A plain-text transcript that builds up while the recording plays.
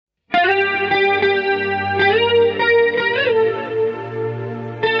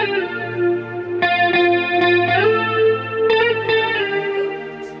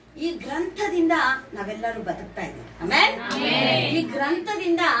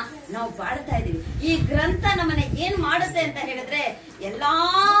ನಾವು ಬಾಳ್ತಾ ಇದೀವಿ. ಈ ಗ್ರಂಥ ನಮ್ಮನ್ನ ಏನ್ ಮಾಡುತ್ತೆ ಅಂತ ಹೇಳಿದ್ರೆ ಎಲ್ಲಾ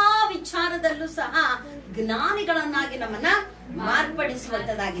ವಿಚಾರದಲ್ಲೂ ಸಹ ಜ್ಞಾನಿಗಳನ್ನಾಗಿ ನಮ್ಮನ್ನ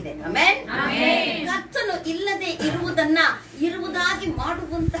ಮಾರ್ಪಡಿಸುವಂತದಾಗಿದೆ. ಆಮೆನ್. ಕರ್ತನು ಇಲ್ಲದೆ ಇರುವುದಾಗಿ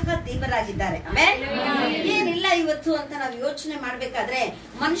ಮಾಡುವಂತಹ ದೇವರಾಗಿದ್ದಾರೆ. ಆಮೆನ್. ಏನಿಲ್ಲ ಇವತ್ತು ಅಂತ ನಾವು ಯೋಚನೆ ಮಾಡ್ಬೇಕಾದ್ರೆ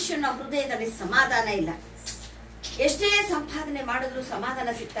ಮನುಷ್ಯನ ಹೃದಯದಲ್ಲಿ ಸಮಾಧಾನ ಇಲ್ಲ. ಎಷ್ಟೇ ಸಂಪಾದನೆ ಮಾಡಿದ್ರು ಸಮಾಧಾನ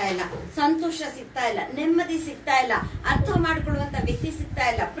ಸಿಗ್ತಾ ಇಲ್ಲ, ಸಂತೋಷ ಸಿಗ್ತಾ ಇಲ್ಲ, ನೆಮ್ಮದಿ ಸಿಗ್ತಾ ಇಲ್ಲ, ಅರ್ಥ ಮಾಡಿಕೊಳ್ಳುವಂತ ವ್ಯಕ್ತಿ ಸಿಗ್ತಾ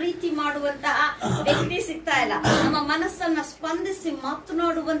ಇಲ್ಲ, ಪ್ರೀತಿ ಮಾಡುವಂತಹ ವ್ಯಕ್ತಿ ಸಿಗ್ತಾ ಇಲ್ಲ, ನಮ್ಮ ಮನಸ್ಸನ್ನ ಸ್ಪಂದಿಸಿ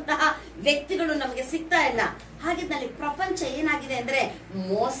ಮಾತನಾಡುವಂತಹ ವ್ಯಕ್ತಿಗಳು ನಮಗೆ ಸಿಗ್ತಾ ಇಲ್ಲ. ಹಾಗಿದ್ದಲ್ಲಿ ಪ್ರಪಂಚ ಏನಾಗಿದೆ ಅಂದ್ರೆ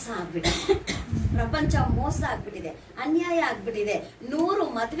ಮೋಸ ಆಗ್ಬಿಟ್ಟಿದೆ. ಪ್ರಪಂಚ ಮೋಸ ಆಗ್ಬಿಟ್ಟಿದೆ, ಅನ್ಯಾಯ ಆಗ್ಬಿಟ್ಟಿದೆ. 100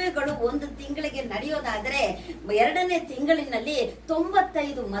 ಮದುವೆಗಳು ಒಂದು ತಿಂಗಳಿಗೆ ನಡೆಯೋದಾದ್ರೆ 2ನೇ ತಿಂಗಳಿನಲ್ಲಿ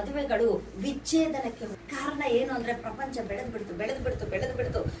 95 ಮದುವೆಗಳು ವಿಚ್ಛೇದನಕ್ಕೆ. ಕಾರಣ ಏನು ಅಂದ್ರೆ ಪ್ರಪಂಚ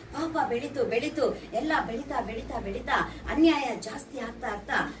ಬೆಳೆದು ಪಾಪ ಬೆಳೀತು ಎಲ್ಲ ಬೆಳೀತಾ ಅನ್ಯಾಯ ಜಾಸ್ತಿ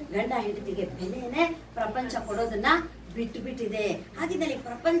ಆಗ್ತಾ ಗಂಡ ಹೆಂಡತಿಗೆ ಬೆಲೆನೆ ಪ್ರಪಂಚ ಕೊಡೋದನ್ನ ಬಿಟ್ಟಿದೆ. ಹಾಗಿದ್ದಲ್ಲಿ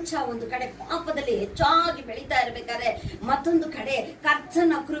ಪ್ರಪಂಚ ಒಂದು ಕಡೆ ಪಾಪದಲ್ಲಿ ಹೆಚ್ಚಾಗಿ ಬೆಳೀತಾ ಇರ್ಬೇಕಾದ್ರೆ ಮತ್ತೊಂದು ಕಡೆ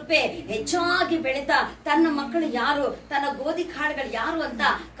ಕರ್ತನ ಕೃಪೆ ಹೆಚ್ಚಾಗಿ ಬೆಳೀತಾ ತನ್ನ ಮಕ್ಕಳು ಯಾರು, ತನ್ನ ಗೋಧಿ ಕಾಳುಗಳು ಯಾರು ಅಂತ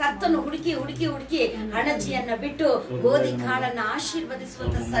ಕರ್ತನು ಹುಡುಕಿ ಹಣಜಿಯನ್ನ ಬಿಟ್ಟು ಗೋಧಿ ಕಾಳನ್ನ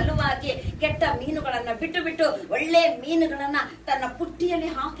ಆಶೀರ್ವದಿಸುವಂತ ಸಲುವಾಗಿ ಕೆಟ್ಟ ಮೀನುಗಳನ್ನ ಬಿಟ್ಟು ಒಳ್ಳೆ ಮೀನುಗಳನ್ನ ತನ್ನ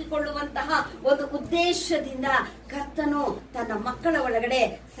ಪುಟ್ಟಿಯಲ್ಲಿ ಹಾಕಿಕೊಳ್ಳುವಂತಹ ಒಂದು ಉದ್ದೇಶದಿಂದ ಕರ್ತನು ತನ್ನ ಮಕ್ಕಳ ಒಳಗಡೆ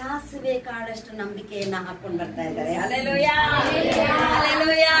ಸಾಸಿವೆ ಕಾಳಷ್ಟು ನಂಬಿಕೆಯನ್ನ ಹಾಕೊಂಡು ಬರ್ತಾ ಇದ್ದಾರೆ. Hallelujah,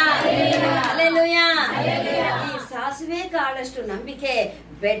 hallelujah, hallelujah. ಈ ಸಾಸಿವೆ ಕಾಳಷ್ಟು ನಂಬಿಕೆ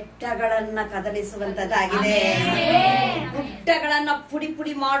ಬೆಟ್ಟಗಳನ್ನ ಕದಲಿಸುವಂತದ್ದಾಗಿದೆ, ಗುಡ್ಡಗಳನ್ನ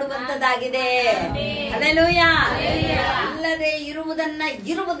ಪುಡಿ ಮಾಡುವಂತದ್ದಾಗಿದೆ. ಹಲ್ಲೆಲೂಯಾ. ಇಲ್ಲದೆ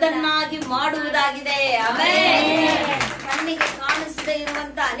ಇರುವುದನ್ನಾಗಿ ಮಾಡುವುದಾಗಿದೆ. ಆಮೆನ್. ಕಣ್ಣಿಗೆ ಕಾಣಿಸದೇ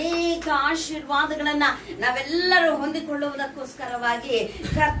ಇರುವಂತ ಅನೇಕ ಆಶೀರ್ವಾದಗಳನ್ನ ನಾವೆಲ್ಲರೂ ಹೊಂದಿಕೊಳ್ಳುವುದಕ್ಕೋಸ್ಕರವಾಗಿ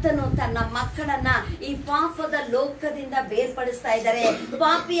ಕರ್ತನು ತನ್ನ ಮಕ್ಕಳನ್ನ ಈ ಪಾಪದ ಲೋಕದಿಂದ ಬೇರ್ಪಡಿಸ್ತಾ ಇದ್ದಾರೆ,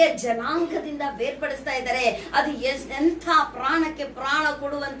 ಪಾಪಿಯ ಜನಾಂಗದಿಂದ ಬೇರ್ಪಡಿಸ್ತಾ ಇದ್ದಾರೆ. ಅದು ಎಂಥ ಪ್ರಾಣಕ್ಕೆ ಪ್ರಾಣ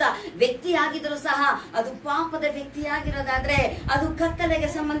ಕೊಡುವಂತ ವ್ಯಕ್ತಿ ಆಗಿದ್ರು ಸಹ, ಅದು ಪಾಪದ ವ್ಯಕ್ತಿ ಆಗಿರೋದಾದ್ರೆ, ಅದು ಕತ್ತಲೆಗೆ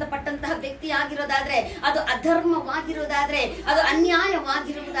ಸಂಬಂಧಪಟ್ಟಂತಹ ವ್ಯಕ್ತಿ ಆಗಿರೋದಾದ್ರೆ, ಅದು ಅಧರ್ಮವಾಗಿರುವುದಾದ್ರೆ, ಅದು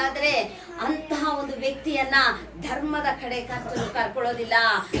ಅನ್ಯಾಯವಾಗಿರುವುದಾದ್ರೆ ಅಂತಹ ಒಂದು ವ್ಯಕ್ತಿಯನ್ನ ಧರ್ಮದ ಕಡೆ ಕರ್ತನು ಕರ್ಕೊಳ್ಳೋದಿಲ್ಲ,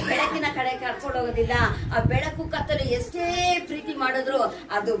 ಬೆಳಕಿನ ಕಡೆ ಕರ್ಕೊಳ್ಳೋದಿಲ್ಲ. ಆ ಬೆಳಕು ಕತ್ತಲು ಎಷ್ಟೇ ಪ್ರೀತಿ ಮಾಡಿದ್ರು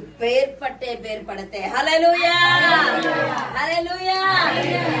ಅದು ಬೇರ್ಪಡುತ್ತೆ. Hallelujah, hallelujah.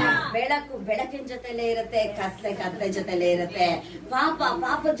 ಬೆಳಕು ಬೆಳಕಿನ ಜೊತೆಲೇ ಇರುತ್ತೆ, ಕತ್ಲೆ ಜೊತೆಲೇ ಇರುತ್ತೆ,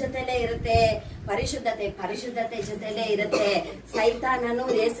 ಪಾಪದ ಜೊತೆಲೇ ಇರುತ್ತೆ, ಪರಿಶುದ್ಧತೆ ಜೊತೆಲೇ ಇರುತ್ತೆ. ಸೈತಾನನು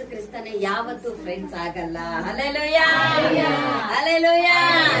ಯೇಸು ಕ್ರಿಸ್ತನೇ ಯಾವತ್ತೂ ಫ್ರೆಂಡ್ಸ್ ಆಗಲ್ಲ. Hallelujah, hallelujah,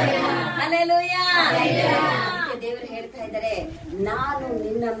 hallelujah. ದೇವರು ಹೇಳ್ತಾ ಇದ್ದಾರೆ, ನಾನು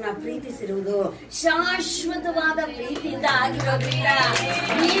ನಿನ್ನನ್ನ ಪ್ರೀತಿಸಿರುವುದು ಶಾಶ್ವತವಾದ ಪ್ರೀತಿಯಿಂದ ಆಗಿರೋದ್ರಿಂದ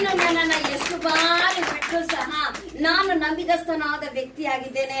ನೀನು ನನ್ನನ್ನ ಎಷ್ಟು ಬಾರಿ ಬಿಟ್ಟರು ಸಹ ನಾನು ನಂಬಿಗಸ್ತನಾದ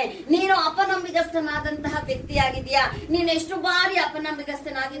ವ್ಯಕ್ತಿಯಾಗಿದ್ದೇನೆ, ನೀನು ಅಪನಂಬಿಗಸ್ತನಾದಂತಹ ವ್ಯಕ್ತಿಯಾಗಿದ್ಯಾ. ನೀನು ಎಷ್ಟು ಬಾರಿ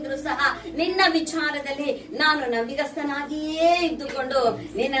ಅಪನಂಬಿಗಸ್ತನಾಗಿದ್ರು ಸಹ ನಿನ್ನ ವಿಚಾರದಲ್ಲಿ ನಾನು ನಂಬಿಗಸ್ತನಾಗಿಯೇ ಇದ್ದುಕೊಂಡು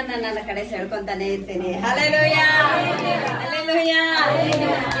ನಿನ್ನನ್ನ ನನ್ನ ಕಡೆ ಸೆಳ್ಕೊಂತಾನೆ ಇರ್ತೇನೆ. Hallelujah, hallelujah.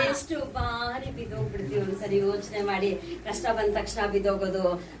 ಎಷ್ಟು ಬಾರಿ ಬಿದ್ದೋಗ್ಬಿಡ್ತೀವಿ ಒಂದ್ಸರಿ ಯೋಚನೆ ಮಾಡಿ. ಕಷ್ಟ ಬಂದ ತಕ್ಷಣ ಬಿದ್ದೋಗೋದು,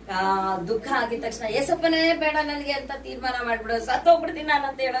 ದುಃಖ ಆಗಿದ ತಕ್ಷಣ ಏಸಪ್ಪನೇ ಬೇಡ ನನಗೆ ಅಂತ ತೀರ್ಮಾನ ಮಾಡ್ಬಿಡೋದು, ಸತ್ತೋಗ್ಬಿಡ್ತೀನಿ ನಾನು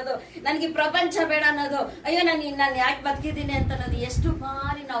ಅಂತ ಹೇಳೋದು, ನನಗೆ ಪ್ರಪಂಚ ಬೇಡ ಅನ್ನೋದು, ಅಯ್ಯೋ ನಾನು ಯಾಕೆ ಬದುಕಿದ್ದೀನಿ ಅಂತ ಅನ್ನೋದು. ಎಷ್ಟು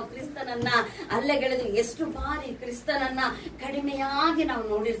ಬಾರಿ ನಾವು ಕ್ರಿಸ್ತನನ್ನ ಅಲ್ಲೆಗೆಳೆದು, ಎಷ್ಟು ಬಾರಿ ಕ್ರಿಸ್ತನನ್ನ ಕಡಿಮೆಯಾಗಿ ನಾವು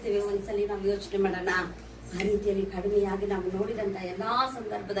ನೋಡಿರ್ತೀವಿ. ಒಂದ್ಸಲಿ ನಾವು ಯೋಚನೆ ಮಾಡೋಣ. ಆ ರೀತಿಯಲ್ಲಿ ಕಡಿಮೆಯಾಗಿ ನಾವು ನೋಡಿದಂತ ಎಲ್ಲಾ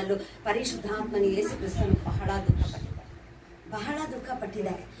ಸಂದರ್ಭದಲ್ಲೂ ಪರಿಶುದ್ಧಾತ್ಮನ ಯೇಸು ಕ್ರಿಸ್ತನು ಬಹಳ ದುಃಖ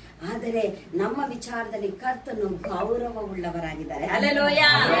ಪಟ್ಟಿದ್ದಾರೆ. ಆದರೆ ನಮ್ಮ ವಿಚಾರದಲ್ಲಿ ಕರ್ತನು ಗೌರವವುಳ್ಳವರಾಗಿದ್ದಾರೆ. ಹಲ್ಲೆಲೂಯಾ.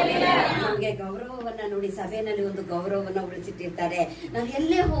 ನಮಗೆ ಗೌರವವನ್ನ ನೋಡಿ ಸಭೆಯಲ್ಲಿ ಒಂದು ಗೌರವವನ್ನ ಉಳಿಸಿಟ್ಟಿರ್ತಾರೆ. ನಾವು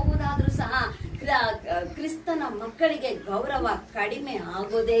ಎಲ್ಲೇ ಹೋಗುವುದಾದ್ರೂ ಸಹ ಕ್ರಿಸ್ತನ ಮಕ್ಕಳಿಗೆ ಗೌರವ ಕಡಿಮೆ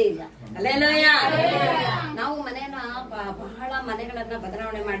ಆಗೋದೇ ಇಲ್ಲ. ಹಲ್ಲೆಲೂಯಾ. ನಾವು ಬಹಳ ಮನೆಗಳನ್ನ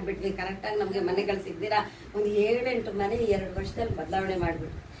ಬದಲಾವಣೆ ಮಾಡ್ಬಿಟ್ವಿ. ಕರೆಕ್ಟ್ ಆಗಿ ನಮ್ಗೆ ಮನೆಗಳು ಸಿಗ್ದಿರಾ ಒಂದು 7-8 ಮನೆ 2 ವರ್ಷದಲ್ಲಿ ಬದಲಾವಣೆ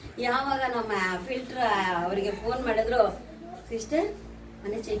ಮಾಡ್ಬಿಟ್ವಿ. ಯಾವಾಗ ನಮ್ಮ ಫಿಲ್ಟರ್ ಅವರಿಗೆ ಫೋನ್ ಮಾಡಿದ್ರು, ಸಿಸ್ಟರ್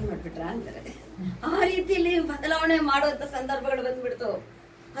ಮನೆ ಚೇಂಜ್ ಮಾಡ್ಬಿಟ್ರ ಅಂತಾರೆ. ಆ ರೀತಿಯಲ್ಲಿ ಬದಲಾವಣೆ ಮಾಡುವಂತ ಸಂದರ್ಭಗಳು ಬಂದ್ಬಿಡ್ತು.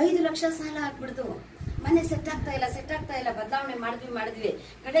 5 ಲಕ್ಷ ಸಾಲ ಹಾಕ್ಬಿಡ್ತು. ಮನೆ ಸೆಟ್ ಆಗ್ತಾ ಇಲ್ಲ, ಬದಲಾವಣೆ ಮಾಡಿದ್ವಿ.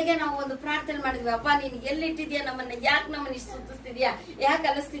 ಕಡೆಗೆ ನಾವು ಒಂದು ಪ್ರಾರ್ಥನೆ ಮಾಡಿದ್ವಿ, ಅಪ್ಪ ನೀನ್ ಎಲ್ಲಿಟ್ಟಿದ್ಯಾ ನಮ್ಮನ್ನ, ನಮ್ಮನ್ನ ಇಷ್ಟು ಸುತ್ತಿಸ್ತಿದ್ಯಾ, ಯಾಕೆ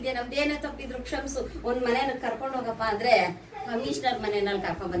ಅಲಿಸ್ತಿದ್ಯಾ, ನಮ್ದು ಏನೇ ತಪ್ಪಿದ್ರು ಕ್ಷಮಿಸು, ಒಂದ್ ಮನೇನ ಕರ್ಕೊಂಡು ಹೋಗಪ್ಪ ಅಂದ್ರೆ ಕಮಿಷನರ್ ಮನೆಯಲ್ಲಿ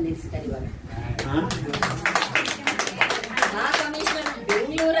ಕರ್ಕೊಂಡ್ ಬಂದು ನಿಲ್ಸಿದ್ದಾರೆ. ಇವಾಗ ಆ ಕಮಿಷನರ್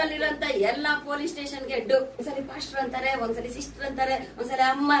ಬೆಂಗಳೂರಲ್ಲಿರುವಂತ ಎಲ್ಲಾ ಪೊಲೀಸ್ ಸ್ಟೇಷನ್ಗೆ ಒಂದ್ಸಲಿ ಪಾಸ್ಟರ್ ಅಂತಾರೆ, ಒಂದ್ಸಲಿ ಸಿಸ್ಟರ್ ಅಂತಾರೆ, ಒಂದ್ಸಲಿ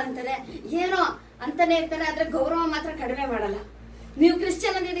ಅಮ್ಮ ಅಂತಾರೆ, ಏನೋ ಅಂತಾನೆ ಇರ್ತಾರೆ. ಆದ್ರೆ ಗೌರವ ಮಾತ್ರ ಕಡಿಮೆ ಮಾಡಲ್ಲ. ನೀವು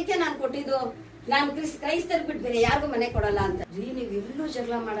ಕ್ರಿಶ್ಚಿಯನ್ ಅಂದಿದ್ದಕ್ಕೆ ನಾನು ಕೊಟ್ಟಿದ್ದು ನಾನು ಕ್ರೈಸ್ತರ್ ಬಿಟ್ಟು ಬೇರೆ ಯಾರಿಗೂ ಮನೆ ಕೊಡಲ್ಲ ಅಂತ ರೀ. ನೀವ್ ಎಲ್ಲೂ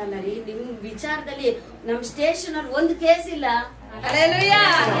ಜಗಳ ಮಾಡಲ್ಲ ರೀ. ನಿಮ್ ವಿಚಾರದಲ್ಲಿ ನಮ್ ಸ್ಟೇಷನ್ ಅಲ್ಲಿ ಒಂದು ಕೇಸ್ ಇಲ್ಲ. Hallelujah,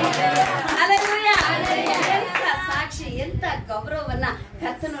 hallelujah. ಎಂತ ಸಾಕ್ಷಿ, ಎಂತ ಗೌರವವನ್ನ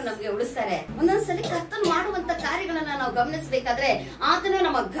ಕರ್ತನು ನಮ್ಗೆ ಉಳಿಸ್ತಾರೆ. ಒಂದೊಂದ್ಸಲಿ ಕರ್ತನು ಮಾಡುವಂತ ಕಾರ್ಯಗಳನ್ನ ನಾವು ಗಮನಿಸಬೇಕಾದ್ರೆ ಆತನು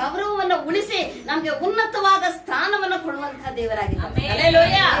ನಮ್ಮ ಗೌರವವನ್ನ ಉಳಿಸಿ ನಮ್ಗೆ ಉನ್ನತವಾದ ಸ್ಥಾನವನ್ನು ಕೊಡುವಂತಹ ದೇವರಾಗಿದ್ದಾನೆ.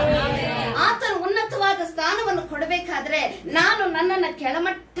 ಹಲ್ಲೆಲೂಯಾ. ಆತನು ಉನ್ನತವಾದ ಸ್ಥಾನವನ್ನು ಕೊಡಬೇಕಾದ್ರೆ ನಾನು ನನ್ನನ್ನ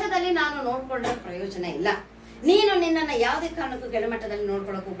ಕೆಳಮಟ್ಟದಲ್ಲಿ ನಾನು ನೋಡ್ಕೊಂಡ್ರೆ ಪ್ರಯೋಜನ ಇಲ್ಲ. ನೀನು ನಿನ್ನನ್ನ ಯಾವುದೇ ಕಾರಣಕ್ಕೂ ಕೆಳಮಟ್ಟದಲ್ಲಿ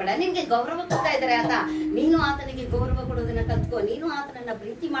ನೋಡ್ಕೊಳಕ್ ಹೋಗ್ಬೇಡ. ನಿನ್ಗೆ ಗೌರವ ಕೊಡ್ತಾ ಇದಾರೆ ಆತ, ನೀನು ಆತನಿಗೆ ಗೌರವ ಕೊಡೋದನ್ನ ಕಲ್ತ್ಕೋ. ನೀನು ಆತನನ್ನ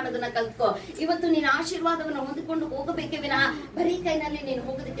ಪ್ರೀತಿ ಮಾಡೋದನ್ನ ಕಲ್ತ್ಕೋ. ಇವತ್ತು ನೀನು ಆಶೀರ್ವಾದವನ್ನ ಹೊಂದಿಕೊಂಡು ಹೋಗಬೇಕೆ ವಿನಃ ಬರೀ ಕೈನಲ್ಲಿ ನೀನು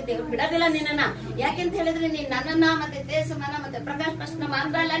ಹೋಗೋದಕ್ಕೆ ದೇವರು ಬಿಡೋದಿಲ್ಲ ನಿನ್ನನ್ನ. ಯಾಕೆಂತ ಹೇಳಿದ್ರೆ ನೀನ್ ನನ್ನನ್ನ ಮತ್ತೆ ದೇಶಮನ ಮತ್ತೆ ಪ್ರಕಾಶ್ ಪ್ರಶ್ನ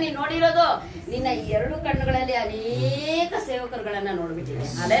ಮಾತ್ರ ಅಲ್ಲ ನೀನ್ ನೋಡಿರೋದು, ನಿನ್ನ ಎರಡು ಕಣ್ಣುಗಳಲ್ಲಿ ಅನೇಕ ಸೇವಕರುಗಳನ್ನ ನೋಡ್ಬಿಟ್ಟಿದೆ.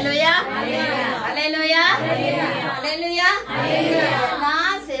 Hallelujah, hallelujah, hallelujah. ಎಲ್ಲಾ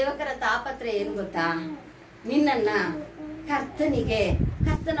ಸೇವಕರ ತಾಪತ್ರೆ ಏನ್ ಗೊತ್ತಾ? ನಿನ್ನನ್ನ ಕರ್ತನಿಗೆ,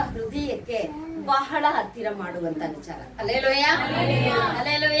 ಕರ್ತನ ಹೃದಯಕ್ಕೆ ಬಹಳ ಹತ್ತಿರ ಮಾಡುವಂತ ವಿಚಾರ. Hallelujah,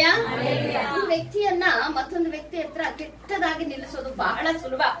 hallelujah. ಒಂದು ವ್ಯಕ್ತಿಯನ್ನ ಮತ್ತೊಂದು ವ್ಯಕ್ತಿ ಹತ್ರ ಕೆಟ್ಟದಾಗಿ ನಿಲ್ಲಿಸೋದು ಬಹಳ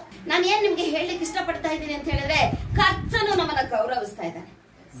ಸುಲಭ. ನಾನು ಏನ್ ನಿಮ್ಗೆ ಹೇಳಲಿಕ್ಕೆ ಇಷ್ಟಪಡ್ತಾ ಇದ್ದೀನಿ ಅಂತ ಹೇಳಿದ್ರೆ, ಕರ್ತನು ನಮ್ಮನ್ನ ಗೌರವಿಸ್ತಾ ಇದ್ದಾನೆ.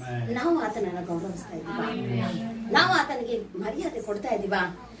 ನಾವು ಆತನನ್ನ ಗೌರವಿಸ್ತಾ ಇದೀವ? ನಾವು ಆತನಿಗೆ ಮರ್ಯಾದೆ ಕೊಡ್ತಾ ಇದೀವ?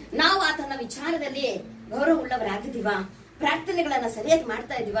 ನಾವು ಆತನ ವಿಚಾರದಲ್ಲಿ ಗೌರವ ಉಳ್ಳವರಾಗಿದ್ದೀವ? ಪ್ರಾರ್ಥನೆಗಳನ್ನ ಸರಿಯಾಗಿ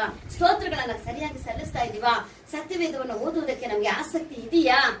ಮಾಡ್ತಾ ಇದೀವ? ಸ್ತೋತ್ರಗಳನ್ನ ಸರಿಯಾಗಿ ಸಲ್ಲಿಸ್ತಾ ಇದೀವ? ಸತ್ಯವೇದವನ್ನು ಓದುವುದಕ್ಕೆ ನಮ್ಗೆ ಆಸಕ್ತಿ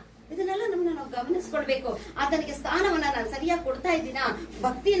ಇದೆಯಾ? ಇದನ್ನೆಲ್ಲ ನಮ್ಮನ್ನ ನಾವು ಗಮನಿಸ್ಕೊಳ್ಬೇಕು. ಆತನಿಗೆ ಸ್ಥಾನವನ್ನ ನಾನು ಸರಿಯಾಗಿ ಕೊಡ್ತಾ ಇದ್ದೀನ?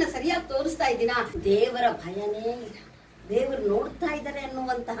 ಭಕ್ತಿಯನ್ನ ಸರಿಯಾಗಿ ತೋರಿಸ್ತಾ ಇದ್ದೀನ? ದೇವರ ಭಯನೇ ಇಲ್ಲ. ದೇವರು ನೋಡ್ತಾ ಇದ್ದಾರೆ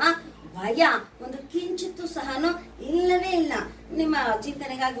ಅನ್ನುವಂತಹ ಭಯ ಒಂದು ಕಿಂಚಿತ್ತು ಸಹ ಇಲ್ಲವೇ ಇಲ್ಲ. ನಿಮ್ಮ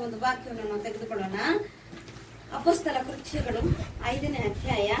ಚಿಂತನೆಗಾಗಿ ಒಂದು ವಾಕ್ಯವನ್ನು ನಾವು ತೆಗೆದುಕೊಳ್ಳೋಣ. ಅಪೊಸ್ತಲ ಕೃತ್ಯಗಳು 5ನೇ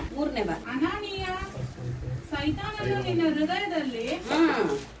ಅಧ್ಯಾಯ 3ನೇ ಭಾಗ. ಅನಾನೀಯ, ಸೈತಾನನು ನಿನ್ನ ಹೃದಯದಲ್ಲಿ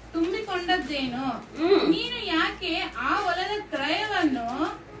ತುಂಬಿಕೊಂಡದ್ದೇನು? ನೀನು ಯಾಕೆ ಆ ಹೊಲದ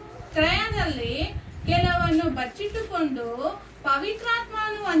ಕ್ರಯದಲ್ಲಿ ಕೆಲವನ್ನು ಬಚ್ಚಿಟ್ಟುಕೊಂಡು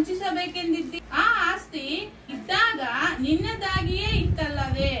ಪವಿತ್ರಾತ್ಮವನ್ನು ವಂಚಿಸಬೇಕೆಂದಿದ್ದಿ? ಆ ಆಸ್ತಿ ಇದ್ದಾಗ ನಿನ್ನದಾಗಿಯೇ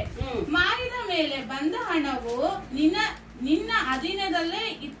ಇತ್ತಲ್ಲವೇ? ಮಾರಿದ ಮೇಲೆ ಬಂದ ಹಣವು ನಿನ್ನ ಅಧೀನದಲ್ಲೇ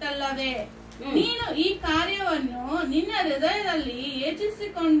ಇತ್ತಲ್ಲವೇ? ನೀನು ಈ ಕಾರ್ಯವನ್ನು ನಿನ್ನ ಹೃದಯದಲ್ಲಿ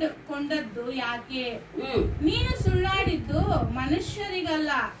ಯೋಚಿಸಿಕೊಂಡದ್ದು ಯಾಕೆ? ನೀನು ಸುಳ್ಳಾಡಿದ್ದು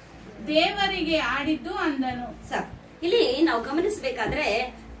ಮನುಷ್ಯರಿಗಲ್ಲ, ದೇವರಿಗೆ ಆಡಿದ್ದು ಅಂದನು. ಇಲ್ಲಿ ನಾವು ಗಮನಿಸಬೇಕಾದ್ರೆ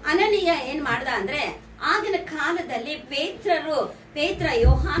ಅನನೀಯ ಏನ್ ಮಾಡ್ದ ಅಂದ್ರೆ, ಆಗಿನ ಕಾಲದಲ್ಲಿ ಪೇತ್ರ,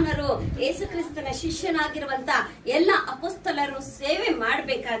 ಯೋಹಾನರು, ಯೇಸುಕ್ರಿಸ್ತನ ಶಿಷ್ಯನಾಗಿರುವಂತ ಎಲ್ಲ ಅಪೊಸ್ತಲರು ಸೇವೆ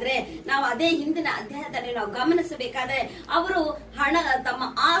ಮಾಡಬೇಕಾದ್ರೆ ನಾವು ಅದೇ ಹಿಂದಿನ ಅಧ್ಯಾಯದಲ್ಲಿ ನಾವು ಗಮನಿಸಬೇಕಾದ್ರೆ ಅವರು ತಮ್ಮ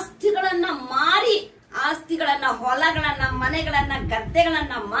ಆಸ್ತಿಗಳನ್ನ ಮಾರಿ, ಹೊಲಗಳನ್ನ, ಮನೆಗಳನ್ನ,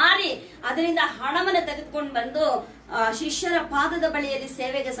 ಗದ್ದೆಗಳನ್ನ ಮಾರಿ ಅದರಿಂದ ಹಣವನ್ನು ತೆಗೆದುಕೊಂಡು ಬಂದು ಶಿಷ್ಯರ ಪಾದದ ಬಳಿಯಲ್ಲಿ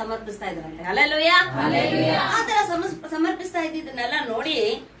ಸೇವೆಗೆ ಸಮರ್ಪಿಸ್ತಾ ಇದ್ರಂತೆ. ಹಲ್ಲೆಲೂಯಾ. ಆತರ ಸಮರ್ಪಿಸ್ತಾ ಇದ್ದನ್ನೆಲ್ಲ ನೋಡಿ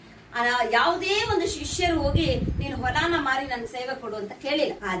ಯಾವುದೇ ಒಂದು ಶಿಷ್ಯರು ಹೋಗಿ ನೀನು ಹೊಲಾನ ಮಾರಿ ನನ್ ಸೇವೆ ಕೊಡು ಅಂತ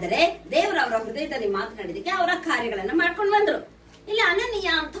ಕೇಳಿಲ್ಲ. ಆದರೆ ದೇವರು ಅವರ ಹೃದಯದಲ್ಲಿ ಮಾತನಾಡಿದಕ್ಕೆ ಅವರ ಕಾರ್ಯಗಳನ್ನ ಮಾಡ್ಕೊಂಡು ಬಂದ್ರು. ಇಲ್ಲಿ ಅನನೀಯ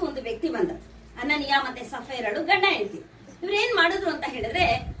ಅಂತ ಒಂದು ವ್ಯಕ್ತಿ ಬಂದ್ರು. ಅನನೀಯ ಮತ್ತೆ ಸಫೈರಳು ಗಂಡ ಹೆಂಡತಿ. ಇವ್ರೇನ್ ಮಾಡಿದ್ರು ಅಂತ ಹೇಳಿದ್ರೆ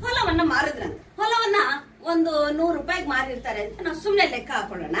ಹೊಲವನ್ನ ಮಾರಿದ್ರಂತ. ಹೊಲವನ್ನ ಒಂದು 100 ರೂಪಾಯಿಗೆ ಮಾರಿರ್ತಾರೆ ಅಂತ ನಾವು ಸುಮ್ನೆ ಲೆಕ್ಕ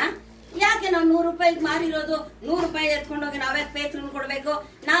ಹಾಕೊಳ್ಳೋಣ. ಯಾಕೆ ನಾವು 100 ರೂಪಾಯಿಗೆ ಮಾರಿರೋದು? 100 ರೂಪಾಯಿ ಎತ್ಕೊಂಡೋಗಿ ನಾವೇ ಪೇತ್ರನ್ ಕೊಡ್ಬೇಕು?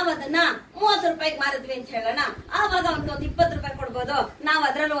 ನಾವ್ ಅದನ್ನ 30 ರೂಪಾಯಿಗೆ ಮಾರಿದ್ವಿ ಅಂತ ಹೇಳೋಣ. ಆವಾಗ ಒಂದು 20 ರೂಪಾಯಿ ಕೊಡ್ಬೋದು, ನಾವ್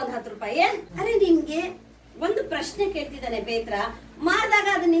ಅದ್ರಲ್ಲೂ ಒಂದು 10 ರೂಪಾಯಿ. ಅರೆ, ನಿಮ್ಗೆ ಒಂದು ಪ್ರಶ್ನೆ ಕೇಳ್ತಿದ್ದಾನೆ ಪೇತ್ರ. ಮಾರಿದಾಗ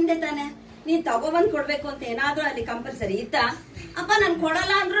ಅದು ನಿಂದೆ ತಾನೆ, ನೀನ್ ತಗೊಬಂದ್ ಕೊಡ್ಬೇಕು ಅಂತ ಏನಾದ್ರೂ ಅಲ್ಲಿ ಕಂಪಲ್ಸರಿ ಇತ್ತ? ಅಪ್ಪ ನಾನ್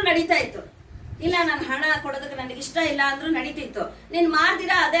ಕೊಡಲ್ಲ ಅಂದ್ರೂ ನಡೀತಾ ಇತ್ತು, ಇಲ್ಲ ನಾನು ಹಣ ಕೊಡೋದಕ್ಕೆ ನನಗೆ ಇಷ್ಟ ಇಲ್ಲ ಅಂದ್ರೂ ನಡೀತಿತ್ತು. ನೀನ್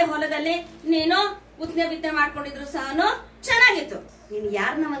ಮಾಡ್ದಿರಾ ಅದೇ ಹೊಲದಲ್ಲಿ ನೀನು ಉತ್ನೆ ಬಿತ್ತನೆ ಮಾಡ್ಕೊಂಡಿದ್ರು ಸಹ ಚೆನ್ನಾಗಿತ್ತು. ನೀನ್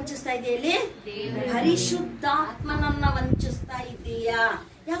ಯಾರನ್ನ ವಂಚಿಸ್ತಾ ಇದೀಯ? ಇಲ್ಲಿ ಪರಿಶುದ್ಧಾತ್ಮನನ್ನ ವಂಚಿಸ್ತಾ ಇದ್ದೀಯಾ?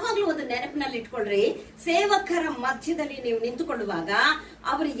 ಯಾವಾಗ್ಲೂ ಒಂದು ನೆನಪಿನಲ್ಲಿ ಇಟ್ಕೊಳ್ರಿ, ಸೇವಕರ ಮಧ್ಯದಲ್ಲಿ ನೀವು ನಿಂತುಕೊಳ್ಳುವಾಗ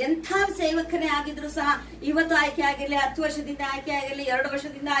ಅವರು ಎಂಥ ಸೇವಕರೇ ಆಗಿದ್ರು ಸಹ, ಇವತ್ತು ಆಯ್ಕೆ ಆಗಿರ್ಲಿ, 10 ವರ್ಷದಿಂದ ಆಯ್ಕೆ ಆಗಿರ್ಲಿ, 2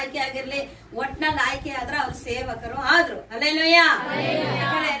 ವರ್ಷದಿಂದ ಆಯ್ಕೆ ಆಗಿರ್ಲಿ, ಒಟ್ನಲ್ಲಿ ಆಯ್ಕೆ ಆದ್ರೆ ಅವ್ರು ಸೇವಕರು ಆದ್ರು. ಹಲ್ಲೆಲೂಯಾ.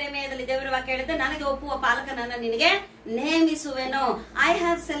 ಯೆರೆಮೀಯದಲ್ಲಿ ದೇವರ ವಾಕ್ಯ ಹೇಳಿದ್ರೆ, ನನಗೆ ಒಪ್ಪುವ ಪಾಲಕನನ್ನ ನಿನಗೆ ನೇಮಿಸುವೆನು. I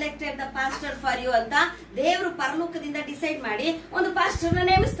have selected the pastor for you ಅಂತ ದೇವರು ಪರಲೋಕದಿಂದ ಡಿಸೈಡ್ ಮಾಡಿ ಒಂದು ಪಾಸ್ಟರ್ನ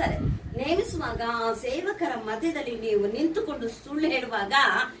ನೇಮಿಸ್ತಾರೆ. ನೇಮಿಸುವಾಗ ಆ ಸೇವಕರ ಮಧ್ಯದಲ್ಲಿ ನೀವು ನಿಂತುಕೊಂಡು ಸುಳ್ಳು ಹೇಳುವಾಗ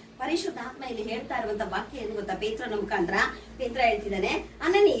ಪರಿಶುದ್ಧಾತ್ಮ ಇಲ್ಲಿ ಹೇಳ್ತಾ ಇರುವಂತ ವಾಕ್ಯ ಏನು ಗೊತ್ತಾ? ಪೇತ್ರನ ಮುಖಾಂತರ ಪೇತ್ರ ಹೇಳ್ತಿದ್ದಾನೆ,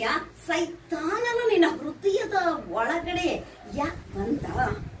 ಅನನೀಯ, ಸೈತಾನನು ನಿನ್ನ ಹೃದಯದ ಒಳಗಡೆ ಯಾಕೆ ಬಂದ?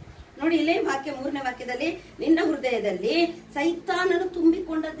 ನೋಡಿ ಇಲ್ಲಿ ವಾಕ್ಯ 3ನೇ ವಾಕ್ಯದಲ್ಲಿ, ನಿನ್ನ ಹೃದಯದಲ್ಲಿ ಸೈತಾನನು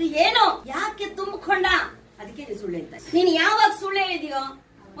ತುಂಬಿಕೊಂಡದ್ದು ಏನೋ? ಯಾಕೆ ತುಂಬಿಕೊಂಡ? ಅದಕ್ಕೆ ನೀನು ಸುಳ್ಳು ಹೇಳ್ತಾ. ನೀನು ಯಾವಾಗ ಸುಳ್ಳು ಹೇಳಿದೆಯೋ,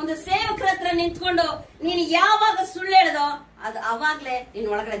 ಒಂದು ಸೇವಕರ ಹತ್ರ ನಿಂತ್ಕೊಂಡು ನೀನು ಯಾವಾಗ ಸುಳ್ಳು ಹೇಳ್ದೋ ಅದು ಅವಾಗ್ಲೇ ನಿನ್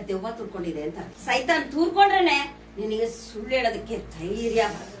ಒಳಗಡೆ ದೆವ್ವ ತೂರ್ಕೊಂಡಿದೆ ಅಂತ. ಸೈತಾನ್ ತೂರ್ಕೊಂಡ್ರೇನೆ ನಿನಗೆ ಸುಳ್ಳು ಹೇಳೋದಕ್ಕೆ ಧೈರ್ಯ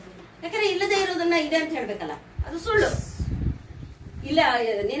ಬರುತ್ತೆ. ಯಾಕಂದ್ರೆ ಇಲ್ಲದೆ ಇರೋದನ್ನ ಇದೆ ಅಂತ ಹೇಳ್ಬೇಕಲ್ಲ, ಅದು ಸುಳ್ಳು. ಇಲ್ಲ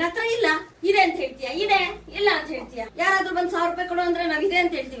ನಿನ್ನ ಹತ್ರ ಇಲ್ಲ, ಇದೆ ಅಂತ ಹೇಳ್ತೀಯ, ಇದೆ ಇಲ್ಲ ಅಂತ ಹೇಳ್ತೀಯ. ಯಾರಾದ್ರೂ ಬಂದ್ 1000 ರೂಪಾಯಿ ಕೊಡು ಅಂದ್ರೆ ನಾವ್ ಇದೆ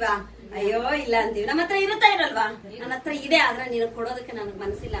ಅಂತ ಹೇಳ್ತೀವ? ಅಯ್ಯೋ ಇಲ್ಲ ಅಂತೀವಿ. ನಮ್ಮ ಹತ್ರ ಇರುತ್ತಾ ಇರಲ್ವಾ? ನನ್ನ ಹತ್ರ ಇದೆ, ಆದ್ರೆ ನೀನು ಕೊಡೋದಕ್ಕೆ ನನಗ್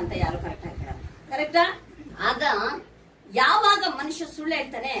ಮನಸ್ಸಿಲ್ಲ ಅಂತ ಯಾರು ಕರೆಕ್ಟ್ ಆಗಿ ಹೇಳಲ್ಲ. ಕರೆಕ್ಟಾ? ಆಗ ಯಾವಾಗ ಮನುಷ್ಯ ಸುಳ್ಳು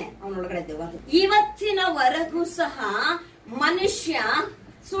ಹೇಳ್ತಾನೆ ಅವನೊಳಗಡೆ ದೆವ್ವ. ಇವತ್ತಿನವರೆಗೂ ಸಹ ಮನುಷ್ಯ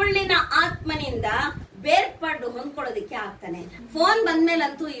ಸುಳ್ಳಿನ ಆತ್ಮನಿಂದ ಬೇರ್ಪಟ್ಟು ಹೊಂದ್ಕೊಳ್ಳೋದಿಕ್ಕೆ ಆಗ್ತಾನೆ. ಫೋನ್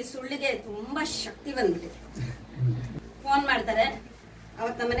ಬಂದ್ಮೇಲಂತೂ ಈ ಸುಳ್ಳಿಗೆ ತುಂಬಾ ಶಕ್ತಿ ಬಂದ್ಬಿಟ್ಟಿದೆ. ಫೋನ್ ಮಾಡ್ತಾರೆ.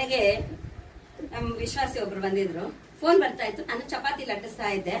 ಅವತ್ ನಮ್ಮನೆಗೆ ನಮ್ ವಿಶ್ವಾಸಿ ಒಬ್ರು ಬಂದಿದ್ರು. ಫೋನ್ ಬರ್ತಾ ಇತ್ತು, ನಾನು ಚಪಾತಿ ಲಟ್ಟಿಸ್ತಾ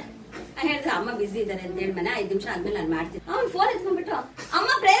ಇದ್ದೆ. ನಾನು ಹೇಳಿದ್ರೆ ಅಮ್ಮ ಬಿಸಿ ಇದಾರೆ ಅಂತ ಹೇಳಿ 5 ನಿಮಿಷ ಆದ್ಮೇಲೆ ನಾನು ಮಾಡ್ತೀನಿ. ಅವ್ನು ಫೋನ್ ಎತ್ಕೊಂಡ್ಬಿಟ್ಟು ಅಮ್ಮ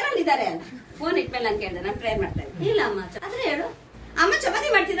ಪ್ರೇಯರ್ ಅಲ್ಲಿ ಇದಾರೆ ಅಂತ. ಫೋನ್ ಇಟ್ಮೇಲೆ ನಾನು ಕೇಳಿದೆ, ನಾನು ಪ್ರೇಯರ್ ಮಾಡ್ತಾ ಇದ್ದೆ. ಇಲ್ಲ ಅಮ್ಮ, ಆದ್ರೆ ಹೇಳು ಅಮ್ಮ ಚಪಾತಿ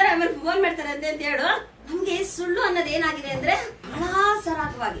ಮಾಡ್ತಿದ್ದಾರೆ, ಆಮೇಲೆ ಫೋನ್ ಮಾಡ್ತಾರೆ ಅಂತ ಹೇಳು. ನಮ್ಗೆ ಸುಳ್ಳು ಅನ್ನೋದು ಏನಾಗಿದೆ ಅಂದ್ರೆ ಬಹಳ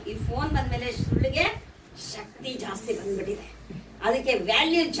ಸರಾಗವಾಗಿ ಈ ಫೋನ್ ಬಂದ್ಮೇಲೆ ಸುಳ್ಳಿಗೆ ಶಕ್ತಿ ಜಾಸ್ತಿ ಬಂದ್ಬಿಟ್ಟಿದೆ. ಅದಕ್ಕೆ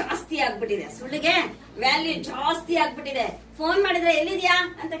ವ್ಯಾಲ್ಯೂ ಜಾಸ್ತಿ ಆಗ್ಬಿಟ್ಟಿದೆ. ಸುಳ್ಳಿಗೆ ವ್ಯಾಲ್ಯೂ ಜಾಸ್ತಿ ಆಗ್ಬಿಟ್ಟಿದೆ. ಫೋನ್ ಮಾಡಿದ್ರೆ ಎಲ್ಲಿದ್ಯಾ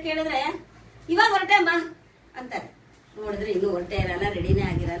ಅಂತ ಕೇಳಿದ್ರೆ ಇವಾಗ ಹೊರಟೆ ಅಮ್ಮ ಅಂತಾರೆ. ನೋಡಿದ್ರೆ ಇನ್ನೂ ಹೊರಟೆ ಇರಲ್ಲ, ರೆಡಿನೇ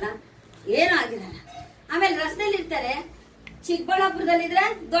ಆಗಿರಲ್ಲ, ಏನೂ ಆಗಿರಲ್ಲ. ಆಮೇಲೆ ರಸ್ತೆಯಲ್ಲಿ ಇರ್ತಾರೆ. ಚಿಕ್ಕಬಳ್ಳಾಪುರದಲ್ಲಿದ್ರೆ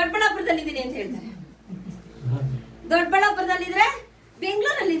ದೊಡ್ಡಬಳ್ಳಾಪುರದಲ್ಲಿದ್ದೀನಿ ಅಂತ ಹೇಳ್ತಾರೆ. ದೊಡ್ಡಬಳ್ಳಾಪುರದಲ್ಲಿದ್ರೆ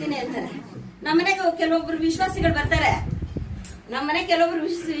ಬೆಂಗಳೂರಲ್ಲಿದ್ದೀನಿ ಅಂತಾರೆ. ನಮ್ಮನೆಗೆ ಕೆಲವೊಬ್ರು ವಿಶ್ವಾಸಿಗಳು ಬರ್ತಾರೆ.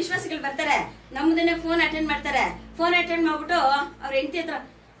 ವಿಶ್ವಾಸಿಗಳು ಬರ್ತಾರೆ. ನಮ್ಮದನ್ನೇ ಫೋನ್ ಅಟೆಂಡ್ ಮಾಡ್ತಾರೆ. ಫೋನ್ ಅಟೆಂಡ್ ಮಾಡ್ಬಿಟ್ಟು ಅವ್ರ ಹೆಂಡತಿ ಹತ್ರ,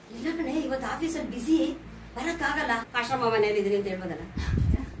 ಇಲ್ಲ ಕಣೆ ಇವತ್ತು ಆಫೀಸಲ್ಲಿ ಬಿಸಿ, ಬರಕ್ ಆಗಲ್ಲ, ಆಶ್ರಮ ಮನೇಲಿ ಇದ್ರಿ ಅಂತ ಹೇಳ್ಬೋದಲ್ಲ?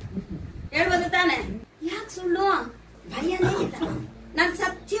 ಹೇಳ್ಬೋದು ತಾನೆ? ಯಾಕೆ ಸುಳ್ಳು? ಭಯನೇ ಇಲ್ಲ. ನಾನು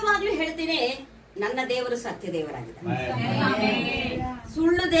ಸತ್ಯವಾಗ್ಲೂ ಹೇಳ್ತೀನಿ, ನನ್ನ ದೇವರು ಸತ್ಯ ದೇವರಾಗಿದ್ದಾನೆ.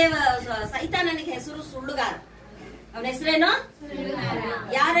 ಸುಳ್ಳು ಸೈತಾನನಿಗೆ ಹೆಸರು ಸುಳ್ಳುಗಾರ. ಅವನ ಹೆಸರೇನು?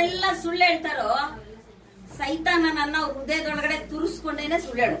 ಯಾರೆಲ್ಲ ಸುಳ್ಳು ಹೇಳ್ತಾರೋ ಸೈತಾನನನ್ನ ಅವ್ರ ಹೃದಯದೊಳಗಡೆ ತುರಿಸ್ಕೊಂಡೇನೆ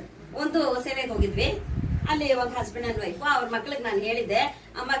ಸುಳ್ಳು ಹೇಳು. ಒಂದು ಸೇವೆಗೆ ಹೋಗಿದ್ವಿ. ಅಲ್ಲಿ ಒಂದು ಹಸ್ಬೆಂಡ್ ಅಂಡ್ ವೈಫ್, ಅವ್ರ ಮಕ್ಳಿಗೆ ನಾನು ಹೇಳಿದ್ದೆ,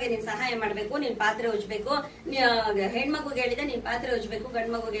 ಅಮ್ಮಗೆ ನೀನ್ ಸಹಾಯ ಮಾಡ್ಬೇಕು, ನೀನ್ ಪಾತ್ರೆ ಉಜ್ಬೇಕು. ಹೆಣ್ಮಗುಗೆ ಹೇಳಿದೆ ನೀನ್ ಪಾತ್ರೆ ಉಜ್ಬೇಕು,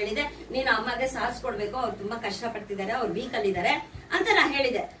 ಗಂಡ್ ಮಗುಗೆ ಹೇಳಿದೆ ನೀನು ಅಮ್ಮಗೆ ಸಾರಿಸ್ಕೊಡ್ಬೇಕು, ಅವ್ರು ತುಂಬಾ ಕಷ್ಟ ಪಡ್ತಿದ್ದಾರೆ, ಅವ್ರು ವೀಕ್ ಅಲ್ಲಿದ್ದಾರೆ ಅಂತ ನಾ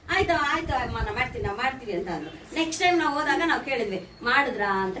ಹೇಳಿದೆ. ಆಯ್ತು ಅಮ್ಮ ನಾ ಮಾಡ್ತೀವಿ ಅಂತ ಅಂದ್ರು. ನೆಕ್ಸ್ಟ್ ಟೈಮ್ ನಾವು ಹೋದಾಗ ನಾವು ಕೇಳಿದ್ವಿ,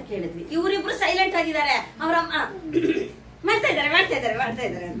 ಮಾಡಿದ್ರಾ ಅಂತ ಕೇಳಿದ್ವಿ. ಇವರಿಬ್ರು ಸೈಲೆಂಟ್ ಆಗಿದ್ದಾರೆ. ಅವ್ರ ಅಮ್ಮ ಮಾಡ್ತಾ ಇದಾರೆ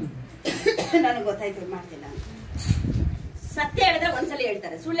ನನಗೆ ಗೊತ್ತಾಯ್ತು ಮಾಡ್ತಿಲ್ಲ. ಸತ್ಯ ಹೇಳಿದ್ರೆ ಒಂದ್ಸಲಿ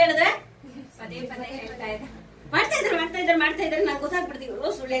ಹೇಳ್ತಾರೆ, ಸುಳ್ಳು ಹೇಳಿದ್ರೆ ಮಾಡ್ತಾ ಇದ್ದಾರೆ ನಂಗೆ ಗೊತ್ತಾಗ್ಬಿಡ್ತೀವಿ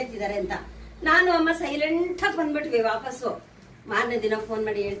ಸುಳ್ಳು ಹೇಳ್ತಿದ್ದಾರೆ ಅಂತ. ನಾನು ಅಮ್ಮ ಸೈಲೆಂಟ್ ಆಗಿ ಬಂದ್ಬಿಟ್ವಿ ವಾಪಸ್ಸು. ಮಾರನೇ ದಿನ ಫೋನ್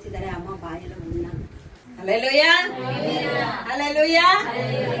ಮಾಡಿ ಹೇಳ್ತಿದ್ದಾರೆ, ಅಮ್ಮ ಬಾಯೆಲ್ಲ ಉಣ್ಣ. ಹಲ್ಲೆಲೂಯಾ.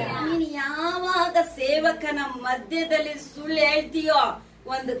 ನೀನು ಯಾವಾಗ ಸೇವಕನ ಮಧ್ಯದಲ್ಲಿ ಸುಳ್ಳು ಹೇಳ್ತೀಯೋ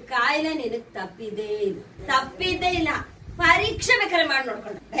ಒಂದು ಕಾಯಿಲೆ ನಿನಗ್ ತಪ್ಪಿದ್ದೇ ಇಲ್ಲ. ಪರೀಕ್ಷೆ ಬೇಕಾದ್ರೆ ಮಾಡಿ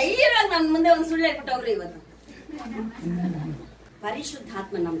ನೋಡ್ಕೊಂಡು ಧೈರ್ಯವಾಗಿ ನನ್ ಮುಂದೆ ಒಂದ್ ಸುಳ್ಳು ಹೇಳ್ಬಿಟ್ಟು ಅವ್ರು ಇವತ್ತು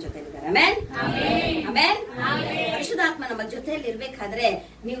ಪರಿಶುದ್ಧಾತ್ಮ ನಮ್ಮ ಜೊತೆಲಿದ್ದಾರೆ. ಆಮೆನ್. ಪರಿಶುದ್ಧಾತ್ಮ ನಮ್ಮ ಜೊತೆಯಲ್ಲಿ ಇರ್ಬೇಕಾದ್ರೆ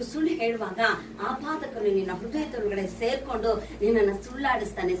ನೀವು ಸುಳ್ಳು ಹೇಳುವಾಗ ಆಪಾದಕನು ನಿನ್ನ ಹೃದಯದೊಳಗಡೆ ಸೇರ್ಕೊಂಡು ನಿನ್ನನ್ನು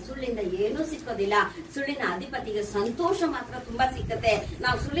ಸುಳ್ಳಾಡಿಸ್ತಾನೆ. ಸುಳ್ಳಿಂದ ಏನೂ ಸಿಕ್ಕೋದಿಲ್ಲ. ಸುಳ್ಳಿನ ಅಧಿಪತಿಗೆ ಸಂತೋಷ ಮಾತ್ರ ತುಂಬಾ ಸಿಕ್ಕತ್ತೆ.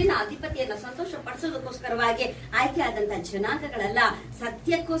 ನಾವು ಸುಳ್ಳಿನ ಅಧಿಪತಿಯನ್ನ ಸಂತೋಷ ಪಡಿಸೋದಕ್ಕೋಸ್ಕರವಾಗಿ ಆಯ್ಕೆ ಆದಂತ ಜನಾಂಗಗಳೆಲ್ಲ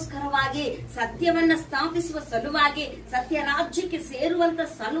ಸತ್ಯಕ್ಕೋಸ್ಕರವಾಗಿ, ಸತ್ಯವನ್ನ ಸ್ಥಾಪಿಸುವ ಸಲುವಾಗಿ, ಸತ್ಯ ರಾಜ್ಯಕ್ಕೆ ಸೇರುವಂತ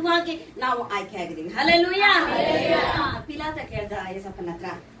ಸಲುವಾಗಿ ನಾವು ಆಯ್ಕೆ ಆಗಿದ್ದೀವಿ. ಹಲ್ಲೆಲೂಯಾ. ಪಿಲಾತ ಕೇಳ್ದ ಯೇಸಪ್ಪನ ಹತ್ರ,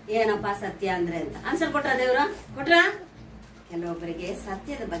 ಏನಪ್ಪ ಸತ್ಯ ಅಂದ್ರೆ ಅಂತ. ಆನ್ಸರ್ ಕೊಟ್ರ ದೇವ್ರ? ಕೊಟ್ರ? ಕೆಲವೊಬ್ಬರಿಗೆ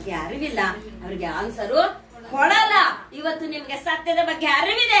ಸತ್ಯದ ಬಗ್ಗೆ ಅರಿವಿಲ್ಲ, ಅವರಿಗೆ ಆನ್ಸರು ಕೊಡಲ್ಲ. ಇವತ್ತು ನಿಮ್ಗೆ ಸತ್ಯದ ಬಗ್ಗೆ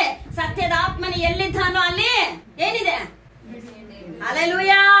ಅರಿವಿದೆ. ಸತ್ಯದ ಆತ್ಮನ ಎಲ್ಲಿದ್ದಾನೋ ಅಲ್ಲಿ ಏನಿದೆ?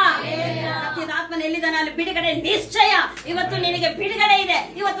 ಹಲ್ಲೆಲೂಯಾ. ಸತ್ಯದ ಆತ್ಮನ ಎಲ್ಲಿದ್ದಾನೋ ಅಲ್ಲಿ ಬಿಡುಗಡೆ ನಿಶ್ಚಯ. ಇವತ್ತು ನಿನಗೆ ಬಿಡುಗಡೆ ಇದೆ.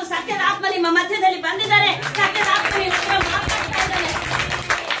 ಇವತ್ತು ಸತ್ಯದ ಆತ್ಮ ನಿಮ್ಮ ಮಧ್ಯದಲ್ಲಿ ಬಂದಿದ್ದಾರೆ. ಸತ್ಯದ ಆತ್ಮ ಮಾತಾಡ್ತಾ ಇದ್ದಾನೆ.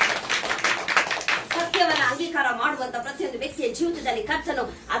 ಸತ್ಯವನ್ನ ಅಂಗೀಕಾರ ಮಾಡುವಂತ ಪ್ರತಿಯೊಂದು ವ್ಯಕ್ತಿಯ ಜೀವಿತದಲ್ಲಿ ಕರ್ತನು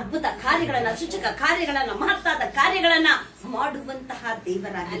ಅದ್ಭುತ ಕಾರ್ಯಗಳನ್ನ, ಸೂಚಕ ಕಾರ್ಯಗಳನ್ನ, ಮಹತ್ತಾದ ಕಾರ್ಯಗಳನ್ನ ಮಾಡುವಂತಹ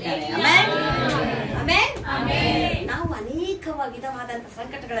ದೇವರಾಗಿದ್ದಾರೆ. ಆಮೆನ್. ನಾವು ಅನೇಕ ವಿಧವಾದಂತಹ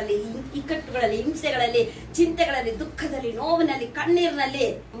ಸಂಕಟಗಳಲ್ಲಿ, ಇಕ್ಕಟ್ಟುಗಳಲ್ಲಿ, ಹಿಂಸೆಗಳಲ್ಲಿ, ಚಿಂತೆಗಳಲ್ಲಿ, ದುಃಖದಲ್ಲಿ, ನೋವಿನಲ್ಲಿ, ಕಣ್ಣೀರಿನಲ್ಲಿ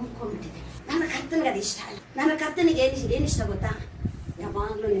ಮುಮ್ಕೊಂಡ್ಬಿಟ್ಟಿದೆ. ನನ್ನ ಕರ್ತನಿಗೆ ಅದು ಇಷ್ಟ ಅಲ್ಲ. ನನ್ನ ಕರ್ತನಿಗೆ ಏನಿಷ್ಟ ಗೊತ್ತಾ?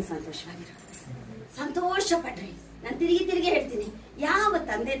 ಯಾವಾಗ್ಲೂ ನೀವು ಸಂತೋಷವಾಗಿರೋ, ಸಂತೋಷ ಪಡ್ರಿ. ನಾನು ತಿರುಗಿ ಹೇಳ್ತೀನಿ, ಯಾವ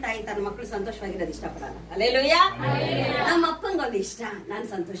ತಂದೆ ತಾಯಿ ತನ್ನ ಮಕ್ಕಳು ಸಂತೋಷವಾಗಿರೋದು ಇಷ್ಟಪಡಲ್ಲ. ಹಲ್ಲೆಲೂಯಾ. ನಮ್ಮ ಅಪ್ಪಂಗೊಂದು ಇಷ್ಟ, ನಾನು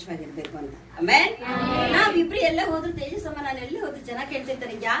ಸಂತೋಷವಾಗಿರ್ಬೇಕು ಅಂತ. ಆಮೇಲೆ ನಾವಿಬ್ರು ಎಲ್ಲೇ ಹೋದ್ರು, ತೇಜಸ್ಸಮ್ಮ ನಾನು ಎಲ್ಲೇ ಹೋದ್ರು ಜನ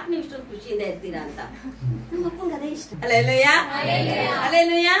ಕೇಳ್ತಿರ್ತಾರೆ, ಯಾಕೆ ನೀವು ಇಷ್ಟೊಂದು ಖುಷಿಯಿಂದ ಇರ್ತೀರಾ ಅಂತ. ನಮ್ಮ ಅಪ್ಪಂಗೆ ಅದೇ ಇಷ್ಟ.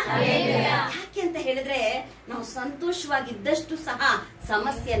 ಹಲ್ಲೆಲೂಯಾ. ಯಾಕೆ ಅಂತ ಹೇಳಿದ್ರೆ, ನಾವು ಸಂತೋಷವಾಗಿದ್ದಷ್ಟು ಸಹ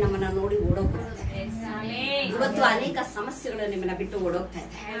ಸಮಸ್ಯೆ ನಮ್ಮನ್ನ ನೋಡಿ ಓಡೋಗ್ಬಿಡುತ್ತೆ. ಇವತ್ತು ಅನೇಕ ಸಮಸ್ಯೆಗಳು ನಿಮ್ಮನ್ನ ಬಿಟ್ಟು ಓಡೋಗ್ತಾ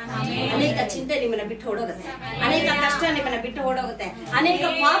ಇದೆ. ಅನೇಕ ಚಿಂತೆ ನಿಮ್ಮನ್ನ ಬಿಟ್ಟು ಓಡೋಗುತ್ತೆ. ಅನೇಕ ಕಷ್ಟ ನಿಮ್ಮನ್ನ ಬಿಟ್ಟು ಓಡೋಗುತ್ತೆ. ಅನೇಕ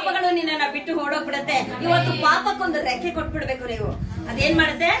ಪಾಪಗಳು ನಿನ್ನನ್ನ ಬಿಟ್ಟು ಓಡೋಗ್ಬಿಡುತ್ತೆ. ಇವತ್ತು ಪಾಪಕ್ಕೊಂದು ರೆಕ್ಕೆ ಕೊಟ್ಬಿಡ್ಬೇಕು ನೀವು. ಅದೇನ್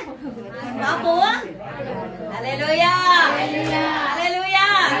ಮಾಡುತ್ತೆ ಪಾಪವು? ಹಲ್ಲೆಲೂಯಾ.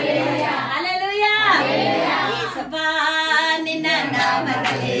 ಏಸಪ್ಪ ನಿನ್ನ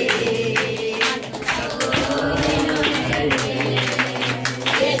ನಾಮದಲ್ಲಿ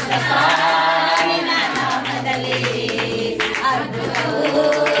ಏಸಪ್ಪ ನಿನ್ನ ನಾಮದಲ್ಲಿ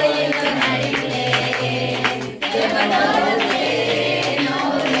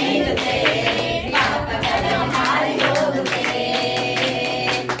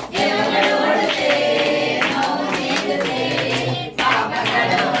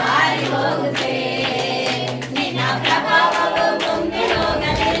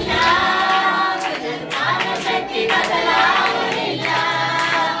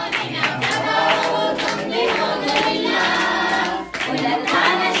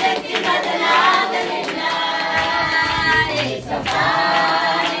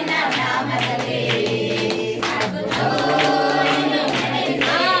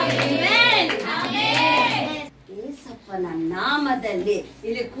ನಾಮದಲ್ಲಿ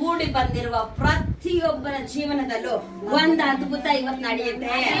ಇಲ್ಲಿ ಕೂಡಿ ಬಂದಿರುವ ಪ್ರತಿಯೊಬ್ಬರ ಜೀವನದಲ್ಲೂ ಒಂದು ಅದ್ಭುತ ಇವತ್ತು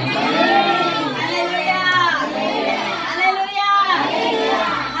ನಡೆಯುತ್ತೆ.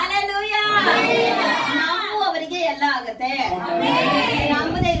 ನಾವು ಅವರಿಗೆ ಎಲ್ಲ ಆಗತ್ತೆ,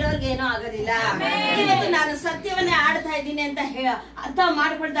 ನಂಬದೇ ಇರೋರ್ಗೆ ಏನೋ ಆಗೋದಿಲ್ಲ. ಇವತ್ತು ನಾನು ಸತ್ಯವನ್ನೇ ಆಡ್ತಾ ಇದ್ದೀನಿ ಅಂತ ಅರ್ಥ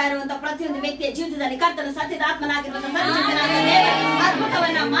ಮಾಡ್ಕೊಳ್ತಾ ಇರುವಂತ ಪ್ರತಿಯೊಂದು ವ್ಯಕ್ತಿಯ ಜೀವಿತದಲ್ಲಿ ಕರ್ತನ ಸತ್ಯದ ಆತ್ಮನಾಗಿರುವಂತ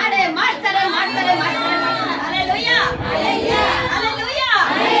ಅದ್ಭುತವನ್ನ ಮಾಡೇ ಮಾಡ್ತಾರೆ ಮಾಡ್ತಾರೆ ಮಾಡ್ತಾರೆ.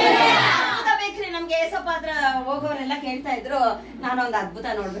 ಅದ್ಭುತ ಬೇಕ್ರಿ ನಮ್ಗೆ. ಏಸಪ್ಪ ಹತ್ರ ಹೋಗೋರೆಲ್ಲ ಕೇಳ್ತಾ ಇದ್ರು, ನಾನು ಒಂದು ಅದ್ಭುತ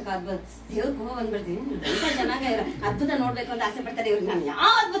ನೋಡ್ಬೇಕು, ಅದ್ಭುತ ದೇವ್ರಿಗೆ ಹೋಗಿ ಬಂದ್ಬಿಡ್ತೀನಿ, ಎಂತ ಚೆನ್ನಾಗ ಅದ್ಭುತ ನೋಡ್ಬೇಕು ಅಂತ ಆಸೆ ಪಡ್ತಾರೆ. ಇವ್ರಿಗೆ ನಾನು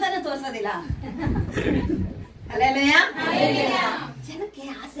ಯಾವ ಅದ್ಭುತನೂ ತೋರ್ಸೋದಿಲ್ಲ. ಅಲ್ಲೇಲೂಯ. ಜನಕ್ಕೆ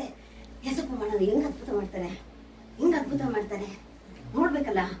ಆಸೆ, ಏಸಪ್ಪ ಮಾಡೋದು ಹೆಂಗ್ ಅದ್ಭುತ ಮಾಡ್ತಾರೆ, ಹಿಂಗ್ ಅದ್ಭುತ ಮಾಡ್ತಾರೆ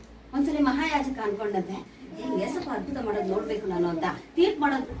ನೋಡ್ಬೇಕಲ್ಲ. ಒಂದ್ಸಲಿ ಮಹಾಯಾಜಕ ಅನ್ಕೊಂಡಂತೆ, ಏಸಪ್ಪ ಅದ್ಭುತ ಮಾಡೋದು ನೋಡ್ಬೇಕು ನಾನು ಅಂತ ತೀರ್ಪು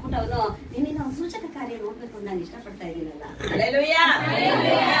ಮಾಡೋದು ಕೂಡ ಅವನು ನಿನ್ನ ಒಂದು ಸೂಚಕ ಕಾರ್ಯ ನೋಡ್ಬೇಕು ಅಂತ ನಾನು ಇಷ್ಟಪಡ್ತಾ ಇದ್ದೀನಲ್ಲ.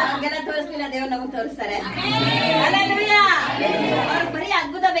 ನಮ್ಗೆಲ್ಲ ತೋರಿಸ್ಲಿಲ್ಲ, ದೇವ್ರು ನಮಗ್ ತೋರಿಸ್ತಾರೆ. ಅವ್ರಿಗೆ ಬರೀ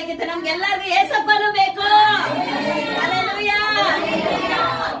ಅದ್ಭುತ ಬೇಕಿತ್ತು, ನಮ್ಗೆಲ್ಲರಿಗೂ ಏಸಪ್ಪನೂ ಬೇಕು.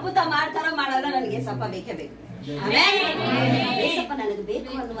 ಅದ್ಭುತ ಮಾಡ್ತಾರೋ ಮಾಡೋಲ್ಲ, ನನಗೆ ಏಸಪ್ಪ ಬೇಕೇ ಬೇಕು. ಏಸಪ್ಪ ನನಗೆ ಬೇಕು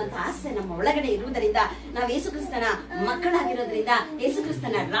ಅನ್ನುವಂತ ಆಸೆ ನಮ್ಮ ಒಳಗಡೆ ಇರುವುದರಿಂದ, ನಾವು ಯೇಸುಕ್ರಿಸ್ತನ ಮಕ್ಕಳಾಗಿರೋದ್ರಿಂದ,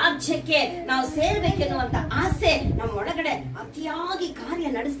 ಯೇಸುಕ್ರಿಸ್ತನ ರಾಜ್ಯಕ್ಕೆ ನಾವು ಸೇರ್ಬೇಕೆನ್ನುವಂತ ಆಸೆ ನಮ್ಮ ಒಳಗಡೆ ಅತಿಯಾಗಿ ಕಾರ್ಯ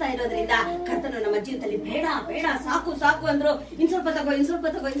ನಡೆಸ್ತಾ ಇರೋದ್ರಿಂದ ಕರ್ತನು ನಮ್ಮ ಜೀವಿತದಲ್ಲಿ ಬೇಡ ಬೇಡ ಸಾಕು ಸಾಕು ಅಂದ್ರು ಇನ್ ಸ್ವಲ್ಪ ತಗೋ ಇನ್ ಸ್ವಲ್ಪ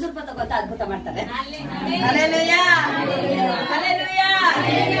ತಗೋ ಇನ್ ಸ್ವಲ್ಪ ತಗೋ ಅಂತ ಅದ್ಭುತ ಮಾಡ್ತಾರೆ.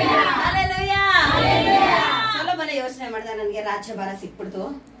 ಸೊಲೊಮೋನ ಯೋಚನೆ ಮಾಡಿದ, ನನಗೆ ರಾಜ್ಯಭಾರ ಸಿಕ್ಬಿಡ್ತು,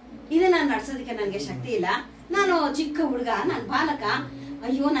 ಇದನ್ನ ನಡ್ಸೋದಕ್ಕೆ ನನ್ಗೆ ಶಕ್ತಿ ಇಲ್ಲ, ನಾನು ಚಿಕ್ಕ ಹುಡುಗ, ನಾನು ಬಾಲಕ,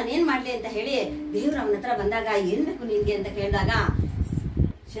 ಅಯ್ಯೋ ನಾನೇನ್ ಮಾಡ್ಲಿ ಅಂತ ಹೇಳಿ ದೇವ್ರ ಅವನ ಹತ್ರ ಬಂದಾಗ ಏನ್ ಬೇಕು ನಿನ್ಗೆ ಅಂತ ಕೇಳಿದಾಗ,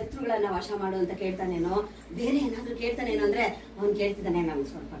 ಶತ್ರುಗಳನ್ನ ವಶ ಮಾಡು ಅಂತ ಕೇಳ್ತಾನೇನೋ, ಬೇರೆ ಏನಾದ್ರು ಕೇಳ್ತಾನೇನೋ ಅಂದ್ರೆ ಅವ್ನು ಕೇಳ್ತಿದ್ದಾನೆ ನಮ್ಗೆ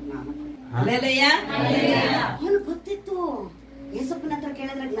ಸ್ವಲ್ಪ ಜ್ಞಾನ. ಅವನು ಗೊತ್ತಿತ್ತು ಏಸಪ್ಪನ ಹತ್ರ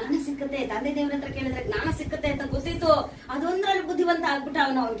ಕೇಳಿದ್ರೆ ಜ್ಞಾನ ಸಿಕ್ಕತ್ತೆ, ತಂದೆ ದೇವ್ರ ಹತ್ರ ಕೇಳಿದ್ರೆ ಜ್ಞಾನ ಸಿಕ್ಕತ್ತೆ ಅಂತ ಗೊತ್ತಿತ್ತು. ಅದೊಂದ್ರಲ್ಲಿ ಬುದ್ಧಿವಂತ ಆಗ್ಬಿಟ್ಟ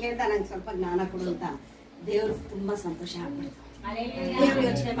ಅವ್ನು ಕೇಳ್ತಾ ನಂಗೆ ಸ್ವಲ್ಪ ಜ್ಞಾನ ಕೊಡು ಅಂತ. ದೇವ್ರು ತುಂಬಾ ಸಂತೋಷ ಆಗ್ಬಿಡ್ತು. ದೇವ್ರು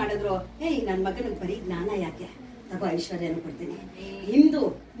ಯೋಚನೆ ಮಾಡಿದ್ರು, ನನ್ ಮಗನಿಗೆ ಬರೀ ಜ್ಞಾನ ಯಾಕೆ, ತಗೋ ಐಶ್ವರ್ಯನು ಕೊಡ್ತೀನಿ, ಹಿಂದು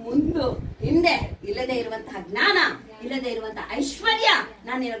ಮುಂದು ಹಿಂದೆ ಇಲ್ಲದೆ ಇರುವಂತಹ ಜ್ಞಾನ, ಇಲ್ಲದೆ ಇರುವಂತಹ ಐಶ್ವರ್ಯ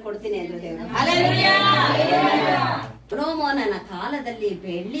ನಾನು ಕೊಡ್ತೀನಿ ಅಂದ್ರು ದೇವರು. ಸೊಲೊಮೋನನ ಕಾಲದಲ್ಲಿ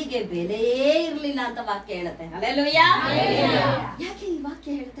ಬೆಳ್ಳಿಗೆ ಬೆಲೆಯೇ ಇರ್ಲಿಲ್ಲ ಅಂತ ವಾಕ್ಯ ಹೇಳುತ್ತೆ. ಹಲ್ಲೆಲೂಯಾ. ಯಾಕೆ ಈ ವಾಕ್ಯ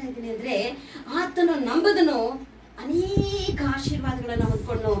ಹೇಳ್ತಾ ಇದ್ದೀನಿ ಅಂದ್ರೆ, ಆತನು ನಂಬುದನು ಅನೇಕ ಆಶೀರ್ವಾದಗಳನ್ನ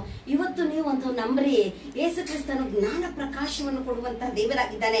ಹೊಂದ್ಕೊಂಡು ಇವತ್ತು ನೀವು ಒಂದು ನಂಬ್ರಿ. ಯೇಸು ಕ್ರಿಸ್ತನು ಜ್ಞಾನ ಪ್ರಕಾಶವನ್ನು ಕೊಡುವಂತ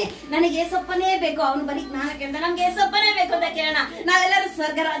ದೇವರಾಗಿದ್ದಾನೆ. ನನಗೆ ಏಸಪ್ಪನೇ ಬೇಕು, ಅವನು ಬರೀ ಜ್ಞಾನ ಕೇಳ್ದ, ನಮ್ಗೆ ಏಸಪ್ಪನೇ ಬೇಕು ಅಂತ ಕೇಳೋಣ. ನಾವೆಲ್ಲರೂ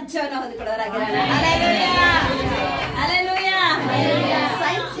ಸ್ವರ್ಗ ರಾಜ್ಯವನ್ನು ಹೊಂದ್ಕೊಳ್ಳೋರಾಗಿರೋಣ.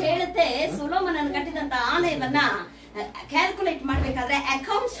 ಸೈನ್ಸ್ ಹೇಳುತ್ತೆ, ಸೊಲೊಮೋನನ ಕಟ್ಟಿದಂತ ಆಲಯವನ್ನ ಕ್ಯಾಲ್ಕುಲೇಟ್ ಮಾಡ್ಬೇಕಾದ್ರೆ,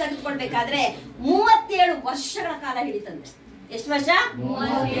 ಅಕೌಂಟ್ಸ್ ತೆಗೆದುಕೊಳ್ಬೇಕಾದ್ರೆ 37 ವರ್ಷಗಳ ಕಾಲ ಹಿಡಿತಂತೆ. ಎಷ್ಟು ವರ್ಷ?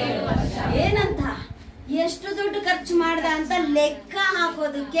 ಏನಂತ, ಎಷ್ಟು ದುಡ್ಡು ಖರ್ಚು ಮಾಡ್ದ ಅಂತ ಲೆಕ್ಕ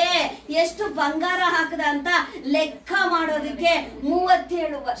ಹಾಕೋದಕ್ಕೆ, ಎಷ್ಟು ಬಂಗಾರ ಹಾಕದ ಅಂತ ಲೆಕ್ಕ ಮಾಡೋದಕ್ಕೆ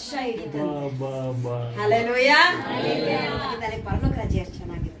 37 ವರ್ಷ ಹಿಡಿತಂತೆ. ಹಲ್ಲೆಲೂಯಾ. ಪರಲೋಕ ರಾಜ್ಯ ಎಷ್ಟು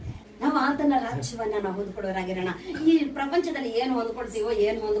ಚೆನ್ನಾಗಿರುತ್ತೆ. ನಾವು ಆತನ ರಾಜ್ಯವನ್ನ ನಾವು ಹೊಂದ್ಕೊಳ್ಳೋರಾಗಿರೋಣ. ಈ ಪ್ರಪಂಚದಲ್ಲಿ ಏನು ಹೊಂದ್ಕೊಳ್ತೀವೋ,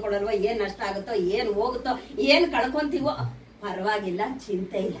 ಏನ್ ಹೊಂದ್ಕೊಳ್ಳಲ್ವೋ, ಏನ್ ನಷ್ಟ ಆಗುತ್ತೋ, ಏನ್ ಹೋಗುತ್ತೋ, ಏನ್ ಕಳ್ಕೊಂತೀವೋ ಪರವಾಗಿಲ್ಲ,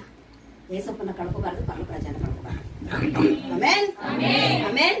 ಚಿಂತೆ ಇಲ್ಲ. ಏಸಪ್ಪನ ಕಳ್ಕೋಬಾರ್ದು, ಪರಲೋಕ ರಾಜ್ಯನ ಕಳ್ಕೋಬಾರ್ದು. Amen,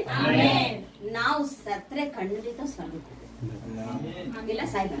 amen, amen. ನಾವು ಸತ್ರೆ ಖಂಡಿತ ಸ್ವರ್ಗಕ್ಕೆ ಇಲ್ಲ,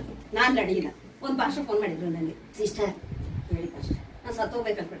 ಸಾಯ್ಬಾರ್ದು. ನಾನ್ ರೆಡಿ ಇಲ್ಲ. ಒಂದ್ ಪಾಶ ಫೋನ್ ಮಾಡಿದ್ರು ನನಗೆ, ಸಿಸ್ಟರ್ ಹೇಳಿ ಪಾಶ ನಾನು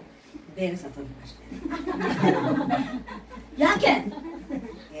ಸತ್ತೋಗ್ಬೇಕನ್ಬಿಡಿ, ಬೇರೆ ಸತ್ತೋಗ್ಬೇಕಷ್ಟೇ. ಯಾಕೆ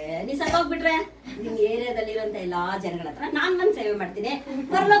ನೀ ಸತ್ತೋಗ್ಬಿಟ್ರೆ ನಿಮ್ ಏರಿಯಾದಲ್ಲಿರುವಂತ ಎಲ್ಲಾ ಜನಗಳ ಹತ್ರ ನಾನ್ ನನ್ ಸೇವೆ ಮಾಡ್ತೀನಿ,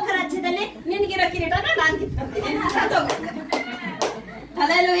 ಪರಲೋಕ ರಾಜ್ಯದಲ್ಲಿ ನಿನ್ಗಿರೋ ಕಿರೀಟನ ನಾನ್ ಕಿತ್ಕೊಳ್ತೀನಿ, ಸತ್ತೋಗ್ಬಿಡ್ತೀನಿ.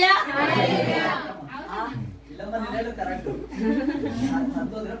 ಹಲ್ಲೆಲೂಯಾ. ಕರೆಕ್ಟ್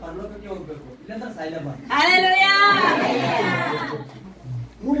ಸತ್ತೋದ್ರೆ ಪರಲೋಕಕ್ಕೆ ಹೋಗ್ಬೇಕು, ಇಲ್ಲಾಂದ್ರೆ ಸಾಯ್ಲೇಬಾರ್ದು.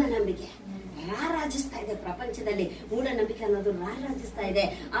 ಮೂಢನಂಬಿಕೆ ರಾರಾಜಿಸ್ತಾ ಇದೆ ಪ್ರಪಂಚದಲ್ಲಿ. ಮೂಢನಂಬಿಕೆ ಅನ್ನೋದು ರಾರಾಜಿಸ್ತಾ ಇದೆ.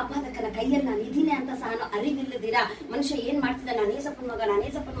 ಆಪಾದಕನ ಕೈಯಲ್ಲಿ ನಾನು ಇದೀನಿ ಅಂತ ಸಹ ಅರಿವಿಲ್ಲದಿರಾ ಮನುಷ್ಯ ಏನ್ ಮಾಡ್ತಿದ್ದ, ನಾನೇ ಸಪ್ಪನ್ ಮಗ, ನಾನೇ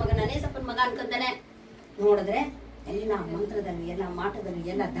ಸಪ್ಪನ್ ಮಗ, ನಾನೇ ಸಪ್ಪನ್ ಮಗ ಅನ್ಕೊಂತಾನೆ. ನೋಡಿದ್ರೆ ಎಲ್ಲ ಮಂತ್ರದಲ್ಲಿ, ಎಲ್ಲ ಮಾಟದಲ್ಲಿ,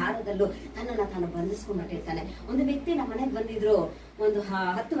 ಎಲ್ಲ ದಾರದಲ್ಲೂ ತನ್ನನ್ನ ತಾನು ಬಂಧಿಸ್ಕೊಂಡ್ಬಿಟ್ಟಿರ್ತಾನೆ. ಒಂದು ವ್ಯಕ್ತಿ ನಮ್ಮ ಮನೆಗೆ ಬಂದಿದ್ರು, ಒಂದು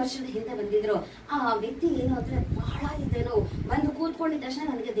 10 ವರ್ಷದ ಹಿಂದೆ ಬಂದಿದ್ರು. ಆ ವ್ಯಕ್ತಿ ಏನು ಅಂದ್ರೆ ಬಹಳ ಇದೇನೋ ಬಂದು ಕೂತ್ಕೊಂಡಿದ್ದ ತಕ್ಷಣ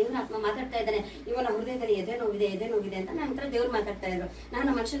ನನಗೆ ದೇವ್ರ ಆತ್ಮ ಮಾತಾಡ್ತಾ ಇದ್ದಾನೆ, ಇವನ ಹೃದಯದಲ್ಲಿ ಎದೆ ನೋವಿದೆ ಅಂತ ನನ್ನ ಹತ್ರ ದೇವ್ರು ಮಾತಾಡ್ತಾ ಇದ್ರು. ನಾನು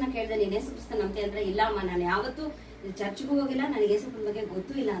ಮನುಷ್ಯನ ಕೇಳಿದೆ, ನೀನ್ ಯೇಸು ಕ್ರಿಸ್ತನ ನಂಬ್ತೆ ಅಂದ್ರೆ, ಇಲ್ಲಮ್ಮ ನಾನು ಯಾವತ್ತೂ ಚರ್ಚ್ಗೂ ಹೋಗಿಲ್ಲ, ನನಗೆ ಯೇಸು ಕ್ರಿಸ್ತನ ಬಗ್ಗೆ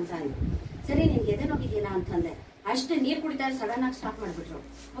ಗೊತ್ತೂ ಇಲ್ಲ ಅಂತ ಅಂದ್ರು. ಸರಿ ನಿನ್ಗೆ ಎದೆ ನೋವಿದೆಯಲ್ಲ ಅಂತಂದೆ. ಅಷ್ಟೇ ನೀರ್ ಕುಡಿತಾರೆ, ಸಡನ್ ಆಗಿ ಸ್ಟಾಪ್ ಮಾಡ್ಬಿಟ್ರು.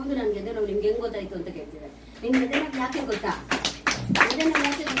 ಹೌದು ನನ್ಗೆ ಎದೆ ನೋವು, ನಿಮ್ಗೆ ಹೆಂಗ್ ಗೊತ್ತಾಯ್ತು ಅಂತ ಕೇಳ್ತಿದ್ದಾರೆ. ನಿಮ್ಗೆ ಎದೆ ನೋವು ಯಾಕೆ ಗೊತ್ತಾ? ಎದೆ ನೋವು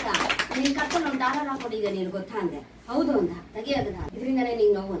ಯಾಕೆ ಗೊತ್ತಾ? ನೀನ್ ಕರ್ಕೊಂಡು ಒಂದು ದಾರ ಹಾಕೊಡಿ, ಈಗ ನೀನ್ ಗೊತ್ತಾ ಅಂದೆ. ಹೌದು ಅಂದ. ತೆಗಿಯೋದನ್ನ ಇದರಿಂದಾನೇ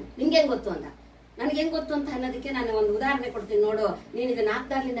ನಿಂಗೆ ನೋವು, ನಿಮ್ಗೆ ಹೆಂಗ್ ಗೊತ್ತು ಅಂದ. ನನ್ಗೆ ಹೆಂಗ್ ಗೊತ್ತು ಅಂತ ಅನ್ನೋದಕ್ಕೆ ನಾನು ಒಂದು ಉದಾಹರಣೆ ಕೊಡ್ತೀನಿ ನೋಡು. ನೀನ್ ಇದು 4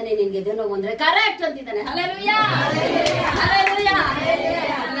 ದಾರ್ಲಿಂದಾನೇ ನಿನ್ಗೆ ಎದೆ ನೋವು ಅಂದ್ರೆ ಕರೆಕ್ಟ್ ಅಂತಿದ್ದಾನೆ. Hallelujah, hallelujah.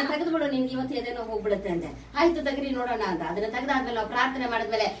 ಅದನ್ನ ತೆಗೆದ್ಬಿಡು, ನಿನ್ಗೆ ಇವತ್ತು ಎದೆ ನೋವು ಹೋಗ್ಬಿಡುತ್ತೆ ಅಂದೆ. ಆಯ್ತು ತೆಗ್ರಿ ನೋಡೋಣ ಅಂತ. ಅದನ್ನ ತೆಗೆದಾದ್ಮೇಲೆ ನಾವು ಪ್ರಾರ್ಥನೆ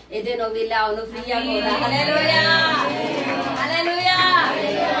ಮಾಡಿದ್ಮೇಲೆ ಎದೆ ನೋವಿಲ್ಲ, ಅವನು ಫ್ರೀ ಆಗೋದ. Hallelujah, hallelujah,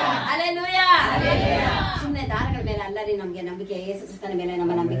 hallelujah. ಸುಮ್ಮನೆ ದಾರಗಳ ಮೇಲೆ ಅಲ್ಲರಿ ನಮ್ಗೆ ನಂಬಿಕೆ. ಯೇಸು ಕ್ರಿಸ್ತನ ಮೇಲೆ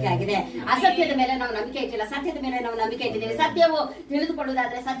ನಮ್ಮ ನಂಬಿಕೆ ಆಗಿದೆ. ಅಸತ್ಯದ ಮೇಲೆ ನಾವು ನಂಬಿಕೆ ಇಟ್ಟಿಲ್ಲ, ಸತ್ಯದ ಮೇಲೆ ನಾವು ನಂಬಿಕೆ ಇಟ್ಟಿದ್ದೀವಿ. ಸತ್ಯವು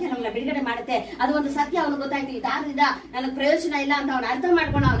ತಿಳಿದುಕೊಳ್ಳುವುದಾದ್ರೆ ಸತ್ಯ ನಮ್ಮನ್ನ ಬಿಡುಗಡೆ ಮಾಡುತ್ತೆ. ಅದು ಒಂದು ಸತ್ಯ ಅವನು ಗೊತ್ತಾಯ್ತು, ಈ ದಾರದಿಂದ ನನಗೆ ಪ್ರಯೋಜನ ಇಲ್ಲ ಅಂತ ಅವನು ಅರ್ಥ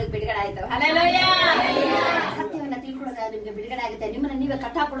ಮಾಡ್ಕೊಂಡು ಅವನಿಗೆ ಬಿಡುಗಡೆ ಆಯ್ತು. ಹಲ್ಲೆಲೂಯಾ. ಸತ್ಯವನ್ನ ತಿಳ್ಕೊಳ್ಳೋದ ನಿಮ್ಗೆ ಬಿಡುಗಡೆ ಆಗುತ್ತೆ. ನಿಮ್ಮನ್ನ ನೀವೇ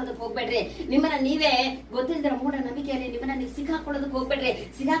ಕಟ್ಟಾಕೊಳ್ಳೋದಕ್ಕೆ ಹೋಗ್ಬೇಡ್ರಿ. ನಿಮ್ಮನ್ನ ನೀವೇ ಗೊತ್ತಿಲ್ಲದ ಮೂಢ ನಂಬಿಕೆಯಲ್ಲಿ ನಿಮ್ಮನ್ನ ನೀವು ಸಿಕ್ಕಾಕೊಳ್ಳೋದಕ್ಕೆ ಹೋಗ್ಬೇಡ್ರಿ.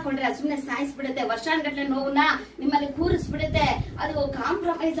 ಸಿಕ್ಕಾಕೊಂಡ್ರೆ ಅದು ಸುಮ್ಮನೆ ಸಾಯಿಸ್ಬಿಡುತ್ತೆ. ವರ್ಷಾನ್ಗಟ್ಲೆ ನೋವನ್ನ ನಿಮ್ಮಲ್ಲಿ ಕೂರಿಸ್ಬಿಡುತ್ತೆ. ಅದು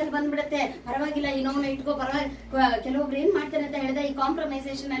ಕಾಂಪ್ರಮೈಸ್ ಅಲ್ಲಿ ಬಂದ್ಬಿಡುತ್ತೆ. ಪರವಾಗಿಲ್ಲ, ಈ ನೋವನ್ನ ಇಟ್ಕೋ, ಪರವಾಗಿ. ಕೆಲವೊಬ್ರು ಏನ್ ಮಾಡ್ತಾರೆ ಅಂತ ಹೇಳಿದ್ರೆ, ಈ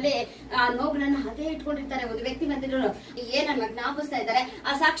ಕಾಂಪ್ರಮೈಸೇಷನ್ ಅಲ್ಲಿ ಆ ನೋವುಗಳನ್ನ ಹಾಗೆ ಇಟ್ಕೊಂಡಿರ್ತಾರೆ. ಒಂದು ವ್ಯಕ್ತಿ ಬಂದಿದ್ರು, ಏನನ್ನ ಜ್ಞಾಪಿಸ್ತಾ ಇದ್ದಾರೆ.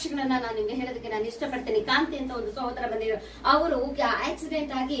 ಆ ಸಾಕ್ಷಿಗಳನ್ನ ನಾನು ನಿಮ್ಗೆ ಹೇಳೋದಕ್ಕೆ ನಾನು ಇಷ್ಟಪಡ್ತೀನಿ. ಕಾಂತಿ ಅಂತ ಒಂದು ಸಹೋದರ ಬಂದಿದ್ರು. ಅವರು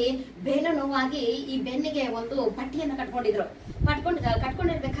ಆಕ್ಸಿಡೆಂಟ್ ಆಗಿ ಬೆನ್ನು ನೋವಾಗಿ ಈ ಬೆನ್ನಿಗೆ ಒಂದು ಪಟ್ಟಿಯನ್ನ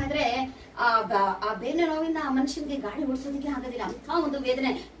ಕಟ್ಕೊಂಡಿರ್ಬೇಕಾದ್ರೆ ಆ ಬೆನ್ನು ನೋವಿಂದ ಆ ಮನುಷ್ಯನಿಗೆ ಗಾಡಿ ಓಡಿಸೋದಕ್ಕೆ ಆಗೋದಿಲ್ಲ. ಅಂತಹ ಒಂದು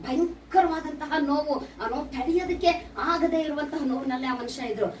ವೇದನೆ, ಭಯಂಕರವಾದಂತಹ ನೋವು. ಆ ನೋವು ತಡೆಯೋದಕ್ಕೆ ಆಗದೆ ಇರುವಂತಹ ನೋವಿನಲ್ಲಿ ಆ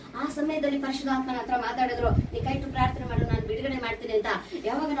ಮನುಷ್ಯ ಇದ್ರು. ಆ ಸಮಯದಲ್ಲಿ ಪರಿಶುದ್ಧಾತ್ಮನ ಹತ್ರ ಮಾತಾಡಿದ್ರು, ನೀ ಕೈಟು ಪ್ರಾರ್ಥನೆ ಮಾಡು, ನಾನು ಬಿಡುಗಡೆ ಮಾಡ್ತೀನಿ ಅಂತ.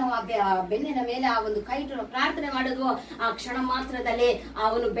 ಯಾವಾಗ ನಾವು ಆ ಬೆನ್ನಿನ ಮೇಲೆ ಆ ಒಂದು ಕೈಟು ಪ್ರಾರ್ಥನೆ ಮಾಡೋದು, ಆ ಕ್ಷಣ ಮಾತ್ರದಲ್ಲಿ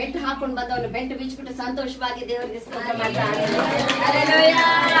ಅವನು ಬೆಲ್ಟ್ ಹಾಕೊಂಡು ಬಂದು ಅವನು ಬೆಲ್ಟ್ ಬಿಚ್ಚಿಬಿಟ್ಟು ಸಂತೋಷವಾಗಿ ದೇವರಿಗೆ ಸ್ತೋತ್ರ ಮಾಡ್ತಾರೆ. Hallelujah,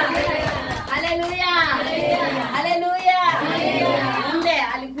 hallelujah, hallelujah. ಮುಂದೆ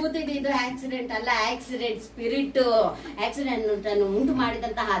ಅಲ್ಲಿ ಕೂತಿದ್ದು ಆಕ್ಸಿಡೆಂಟ್ ಅಲ್ಲ, ಆಕ್ಸಿಡೆಂಟ್ ಸ್ಪಿರಿಟ್. ಆಕ್ಸಿಡೆಂಟ್ ಅನ್ನು ಉಂಟು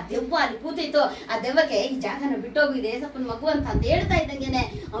ಮಾಡಿದಂತಹ ದೆವ್ವ ಅಲ್ಲಿ ಕೂತಿತ್ತು. ಆ ದೆವ್ವಕ್ಕೆ ಈ ಜಾಗನ ಬಿಟ್ಟೋಗಿದೆ, ಏಸಪ್ಪನ ಮಗು ಅಂತ ಹೇಳ್ತಾ ಇದ್ದಂಗೆನೆ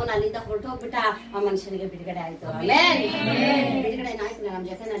ಅವನು ಅಲ್ಲಿಂದ ಹೊರಟೋಗ್ಬಿಟ್ಟ. ಆ ಮನುಷ್ಯನಿಗೆ ಬಿಡುಗಡೆ ಆಯ್ತು. ಆಮೇಲೆ ಬಿಡುಗಡೆ ಆಯ್ತು. ನಮ್ಮ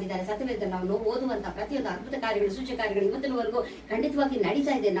ಜೊತೆ ನಡೀತಾರೆ. ಸತ್ಯವೇದ ನಾವು ಓದುವಂತ ಪ್ರತಿಯೊಂದು ಅದ್ಭುತ ಕಾರ್ಯಗಳು, ಸೂಚಕ ಕಾರ್ಯಗಳು ಇವತ್ತಿನವರೆಗೂ ಖಂಡಿತವಾಗಿ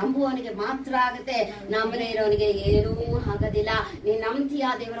ನಡೀತಾ ಇದೆ. ನಂಬುವವನಿಗೆ ಮಾತ್ರ ಆಗುತ್ತೆ, ನಂಬದೇ ಇರೋವನಿಗೆ ಏನೂ ಆಗೋದಿಲ್ಲ. ನೀನ್ ನಂಬ್ತೀಯಾ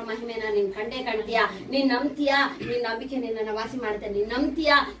ದೇವರ ಮಹಿಮೆನ, ನೀನ್ ಕಂಡೇ ಕಾಣ್ತೀಯಾ. ನೀನ್ ನಂಬ್ತೀಯಾ, ನಿನ್ ನಂಬಿಕೆ ನಿನ್ನನ್ನ ವಾಸಿ ಮಾಡುತ್ತೆ. ನೀನ್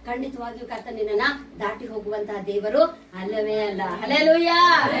ನಂಬ್ತೀಯಾ, ಖಂಡಿತವಾಗಿಯೂ ಕರ್ತ ನಿನ್ನನ್ನ ದಾಟಿ ಹೋಗುವಂತಹ ದೇವರು ಅಲ್ಲವೇ ಅಲ್ಲ. ಹಲ್ಲೆಲೂಯಾ.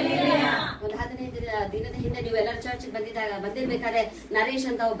 ಒಂದು 15 ದಿನದ ಹಿಂದೆ ನೀವು ಎಲ್ಲರೂ ಚರ್ಚ್ ಬಂದಿರ್ಬೇಕಾದ್ರೆ ನರೇಶ್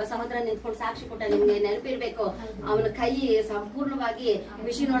ಅಂತ ಒಬ್ಬ ಸಹೋದರ ನಿಂತ್ಕೊಂಡು ಸಾಕ್ಷಿ ಕೊಟ್ಟ. ನಿಮ್ಗೆ ನೆನಪಿರ್ಬೇಕು, ಅವನ ಕೈ ಸಂಪೂರ್ಣವಾಗಿ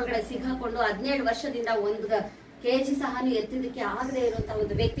ಮಿಷಿನ್ ಒಳಗಡೆ ಸಿಕ್ಕಾಕೊಂಡು 17 ವರ್ಷದಿಂದ 1 kg ಸಹ ಎತ್ತಿದಕ್ಕೆ ಆಗದೆ ಇರುವಂತಹ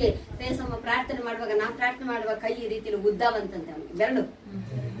ಒಂದು ವ್ಯಕ್ತಿ. ತೇಸಮ್ಮ ಪ್ರಾರ್ಥನೆ ಮಾಡುವಾಗ, ನಾ ಪ್ರಾರ್ಥನೆ ಮಾಡುವಾಗ ಕೈ ಈ ರೀತಿ ಉದ್ದವಂತಂತೆ ಅವನಿಗೆ ಬೆರಳು.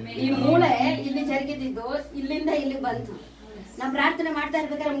 ಈ ಮೂಳೆ ಇಲ್ಲಿ ಜರುಗಿದ್ದು ಇಲ್ಲಿಂದ ಇಲ್ಲಿಗೆ ಬಂತು. ನಾ ಪ್ರಾರ್ಥನೆ ಮಾಡ್ತಾ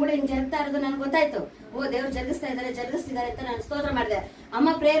ಇರ್ಬೇಕಾದ್ರೆ ಮೂಳೆ ಹಿಂಗ್ ಜರುಗ್ತಾ ಇರೋದು ನನ್ಗೆ ಗೊತ್ತಾಯ್ತು. ಓ ದೇವ್ರು ಜರುಗಿಸ್ತಿದ್ದಾರೆ ಅಂತ ನಾನು ಸ್ತೋತ್ರ ಮಾಡಿದೆ. ಅಮ್ಮ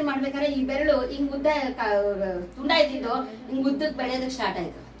ಪ್ರೇಯರ್ ಮಾಡ್ಬೇಕಾದ್ರೆ ಈ ಬೆರಳು ಹಿಂಗ್ ಉದ್ದ ತುಂಡ ಇದ್ದಿದ್ದು ಹಿಂಗ್ ಉದ್ದಕ್ಕೆ ಬೆಳೆಯೋದಕ್ಕೆ ಸ್ಟಾರ್ಟ್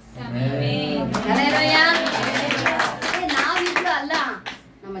ಆಯ್ತು. ನಾವಿಬ್ರು ಅಲ್ಲ,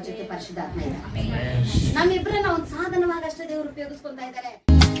 ನಮ್ಮ ಜೊತೆ ಪರಿಶುದ್ಧಾತ್ಮ ಇದೆ. ನಮ್ಮಿಬ್ರನ್ನ ಒಂದು ಸಾಧನವಾಗಷ್ಟೇ ದೇವ್ರು ಉಪಯೋಗಿಸ್ಕೊಂತಾ ಇದ್ದಾರೆ.